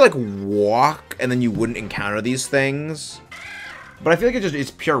wish you could, like, walk and then you wouldn't encounter these things. But I feel like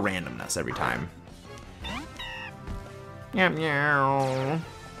it's pure randomness every time. Meow meow.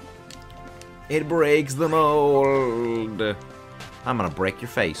 It breaks the mold. I'm gonna break your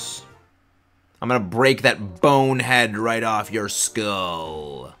face. I'm gonna break that bone head right off your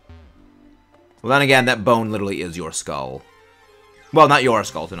skull. Well, then again, that bone literally is your skull. Well, not your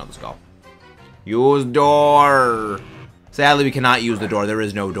skull, it's another skull. Use door. Sadly, we cannot use the door. There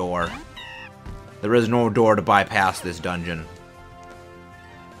is no door. There is no door to bypass this dungeon.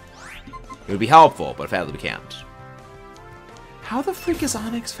 It would be helpful, but sadly we can't. How the freak is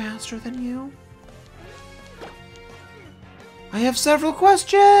Onyx faster than you? I have several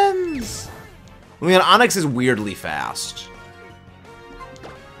questions! I mean, Onyx is weirdly fast.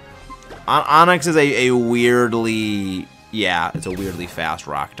 Onyx is a weirdly... Yeah, it's a weirdly fast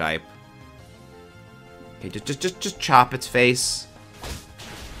rock type. Okay, just chop its face.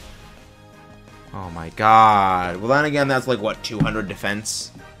 Oh my god. Well, then again, that's like, what, 200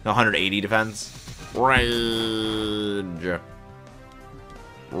 defense? No, 180 defense? Rage.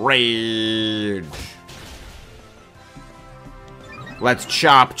 Rage. Let's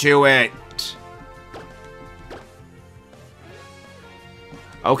chop to it.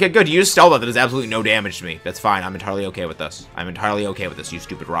 Okay, good. You used stealth. That does absolutely no damage to me. That's fine. I'm entirely okay with this. I'm entirely okay with this, you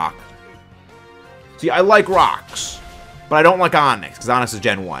stupid rock. See, I like rocks, but I don't like Onyx, because Onyx is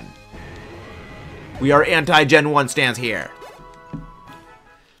Gen 1. We are anti-Gen 1 stance here.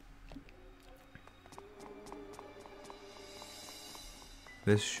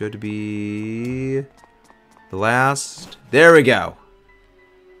 This should be the last. There we go.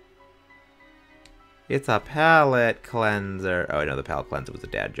 It's a palette cleanser. Oh, no, the palette cleanser was the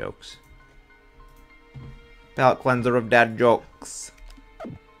dad jokes. Palette cleanser of dad jokes.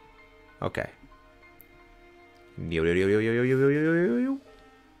 Okay. Okay. I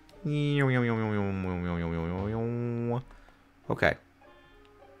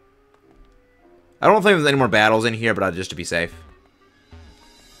don't think there's any more battles in here, but just to be safe.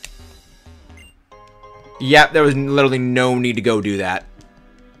 Yep, there was literally no need to go do that.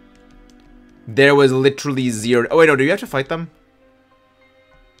 There was literally zero. Oh, wait, no, do you have to fight them?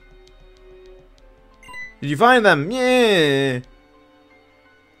 Did you find them? Yeah.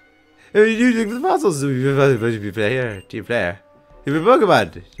 You think the fossils? Do you player? Do you player? You have a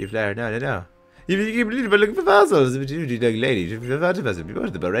Pokemon? Do you player? No, no, no. You believe about looking for fossils. You do like lady. You have a fossil. You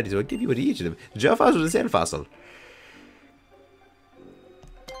bought them already, so I'll give you one each of them. The jaw fossil and the sand fossil.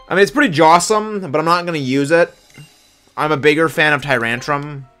 I mean, it's pretty jawsome, but I'm not going to use it. I'm a bigger fan of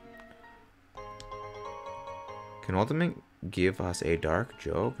Tyrantrum. Can Ultimate give us a dark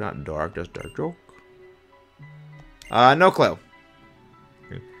joke? Not dark, just dark joke. No clue.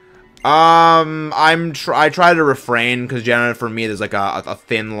 I try to refrain, because generally for me, there's like a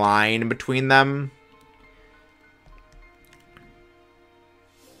thin line between them.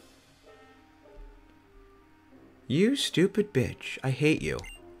 You stupid bitch. I hate you.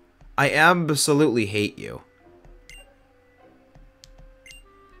 I absolutely hate you.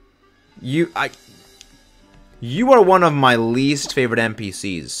 You are one of my least favorite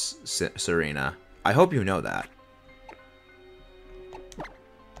NPCs, Serena. I hope you know that.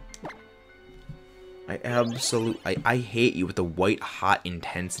 I hate you with the white hot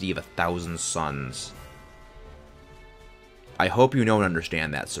intensity of 1,000 suns. I hope you know and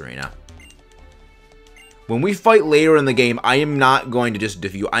understand that, Serena. When we fight later in the game, I am not going to just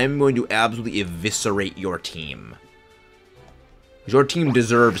defeat you. I am going to absolutely eviscerate your team. Your team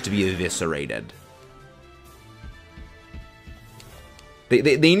deserves to be eviscerated.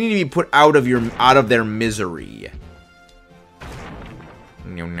 They need to be put out of their misery.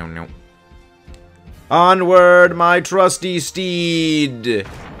 No, no, no. Onward, my trusty steed!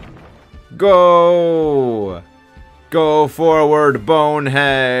 Go! Go forward,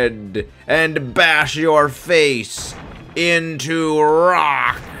 bonehead, and bash your face into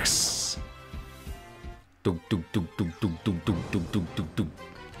rocks!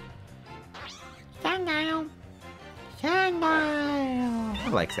 Sandile! Sandile! I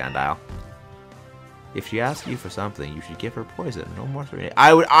like Sandile. If she asks you for something, you should give her poison. No more 3 days.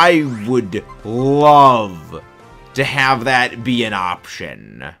 I would love to have that be an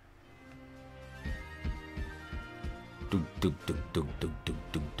option.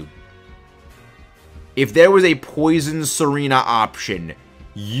 If there was a poison Serena option,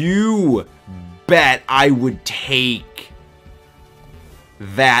 you bet I would take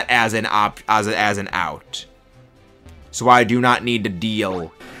that as an out. So I do not need to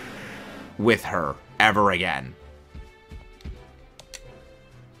deal with her ever again.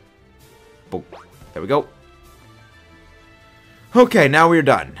 Boom. There we go. Okay, now we're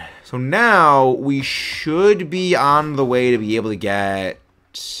done. So now we should be on the way to be able to get...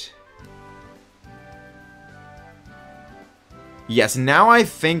 Yes, now I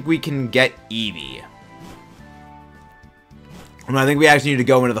think we can get Eevee. And I think we actually need to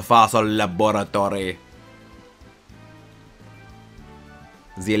go into the fossil laboratory.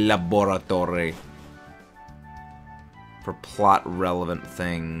 The laboratory. For plot relevant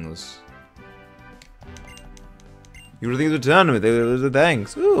things. You were things to turn with, there's a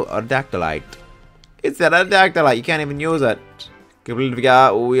thanks. Ooh, a dactylite. It's that a dactylite, you can't even use it. Completely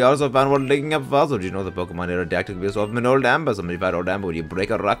forgot. We also found one digging up fossils. Did you know the Pokemon Aerodactyl can be a sort of an old amber? Somebody found old amber when you break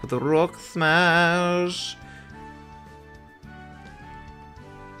a rock with a rock smash.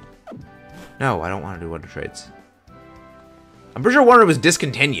 No, I don't want to do Wonder Trades. I'm pretty sure Wonder was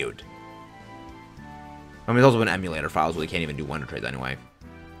discontinued. I mean, it's also an emulator file, so they can't even do Wonder Trades anyway.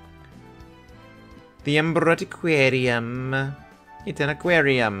 The Emberet Aquarium. It's an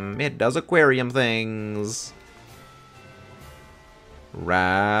aquarium. It does aquarium things.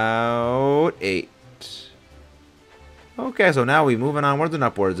 Route 8. Okay, so now we're moving onwards and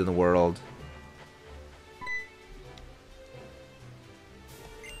upwards in the world.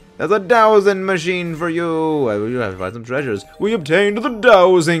 There's a dowsing machine for you. We have to find some treasures. We obtained the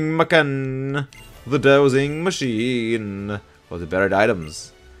dowsing machine. The dowsing machine. Oh, the buried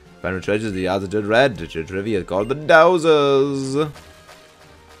items. Final treasures, the odds are just red. Trivia is called the Dowsers.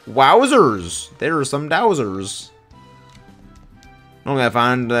 Wowzers! There are some Dowsers. Normally I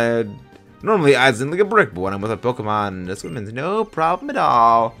find normally I seem like a brick, but when I'm with a Pokemon, this one means no problem at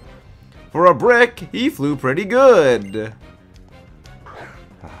all. For a brick, he flew pretty good.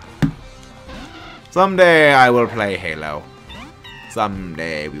 Someday I will play Halo.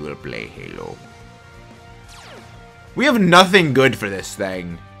 Someday we will play Halo. We have nothing good for this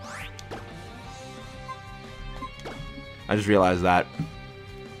thing. I just realized that.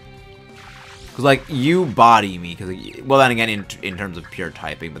 Because, like, you body me. Because, well, then again, in terms of pure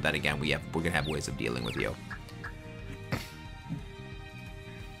typing, but then again, we're going to have ways of dealing with you.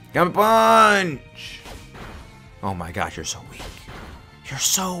 Come punch! Oh my gosh, you're so weak. You're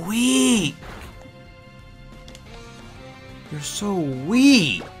so weak! You're so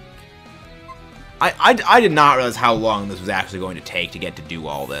weak! I did not realize how long this was actually going to take to get to do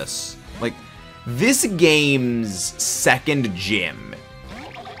all this. Like, this game's second gym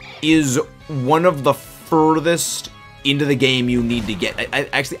is one of the furthest into the game you need to get.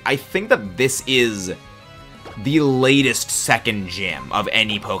 I think that this is the latest second gym of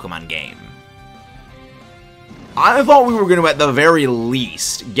any Pokemon game. I thought we were going to, at the very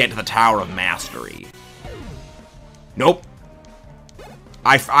least, get to the Tower of Mastery. Nope.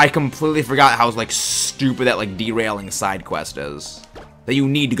 I completely forgot how, like, stupid that, like, derailing side quest is. That you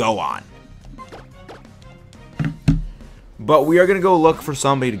need to go on. But we are going to go look for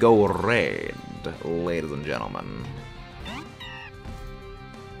somebody to go raid, ladies and gentlemen.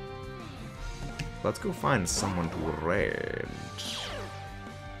 Let's go find someone to raid.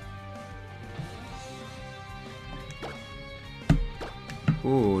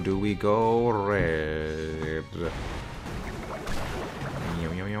 Who do we go raid?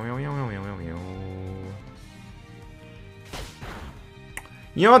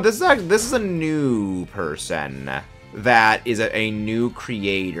 You know what? This is a new person that is a new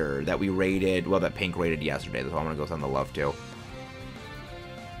creator that we raided. Well, that Pink raided yesterday. That's why I'm gonna go send the love to.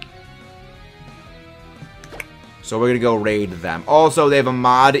 So we're gonna go raid them. Also, they have a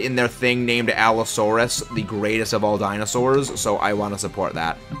mod in their thing named Allosaurus, the greatest of all dinosaurs. So I want to support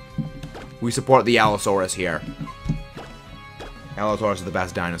that. We support the Allosaurus here. Allosaurus is the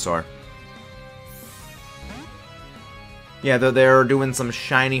best dinosaur. Yeah, they're doing some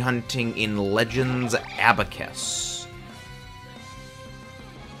shiny hunting in Legends Abacus.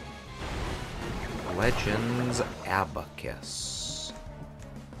 Legends Abacus.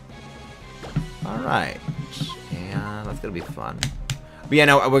 Alright. And that's gonna be fun. But yeah,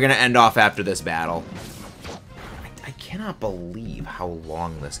 no, we're gonna end off after this battle. I cannot believe how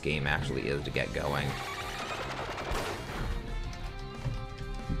long this game actually is to get going.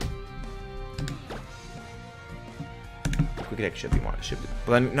 Quick attack should be more. Should be.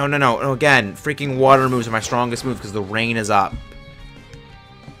 But then, no. Again, freaking water moves are my strongest move because the rain is up.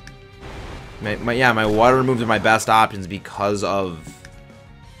 My water moves are my best options because of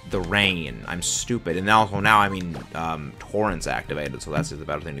the rain. I'm stupid. And also now, I mean, Torrent's activated, so that's just the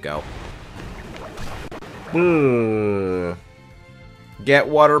better thing to go. Get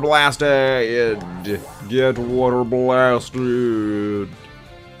water blasted! Get water blasted!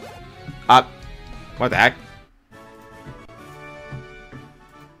 Up. What the heck?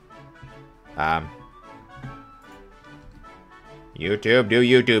 YouTube, do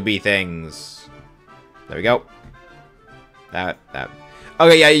YouTube-y things. There we go. That.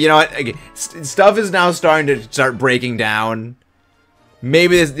 Okay, yeah, you know what? Okay. Stuff is now starting to start breaking down.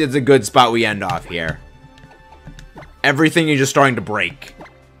 Maybe this is a good spot we end off here. Everything is just starting to break.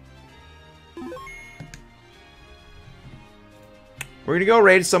 We're gonna go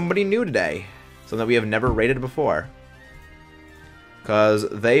raid somebody new today. Something that we have never raided before. Because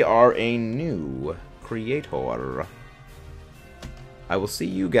they are a new creator. I will see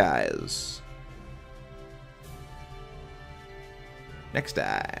you guys next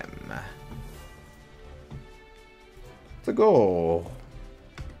time. Let's go.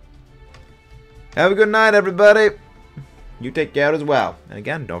 Have a good night, everybody. You take care as well. And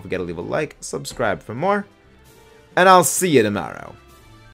again, don't forget to leave a like, subscribe for more. And I'll see you tomorrow.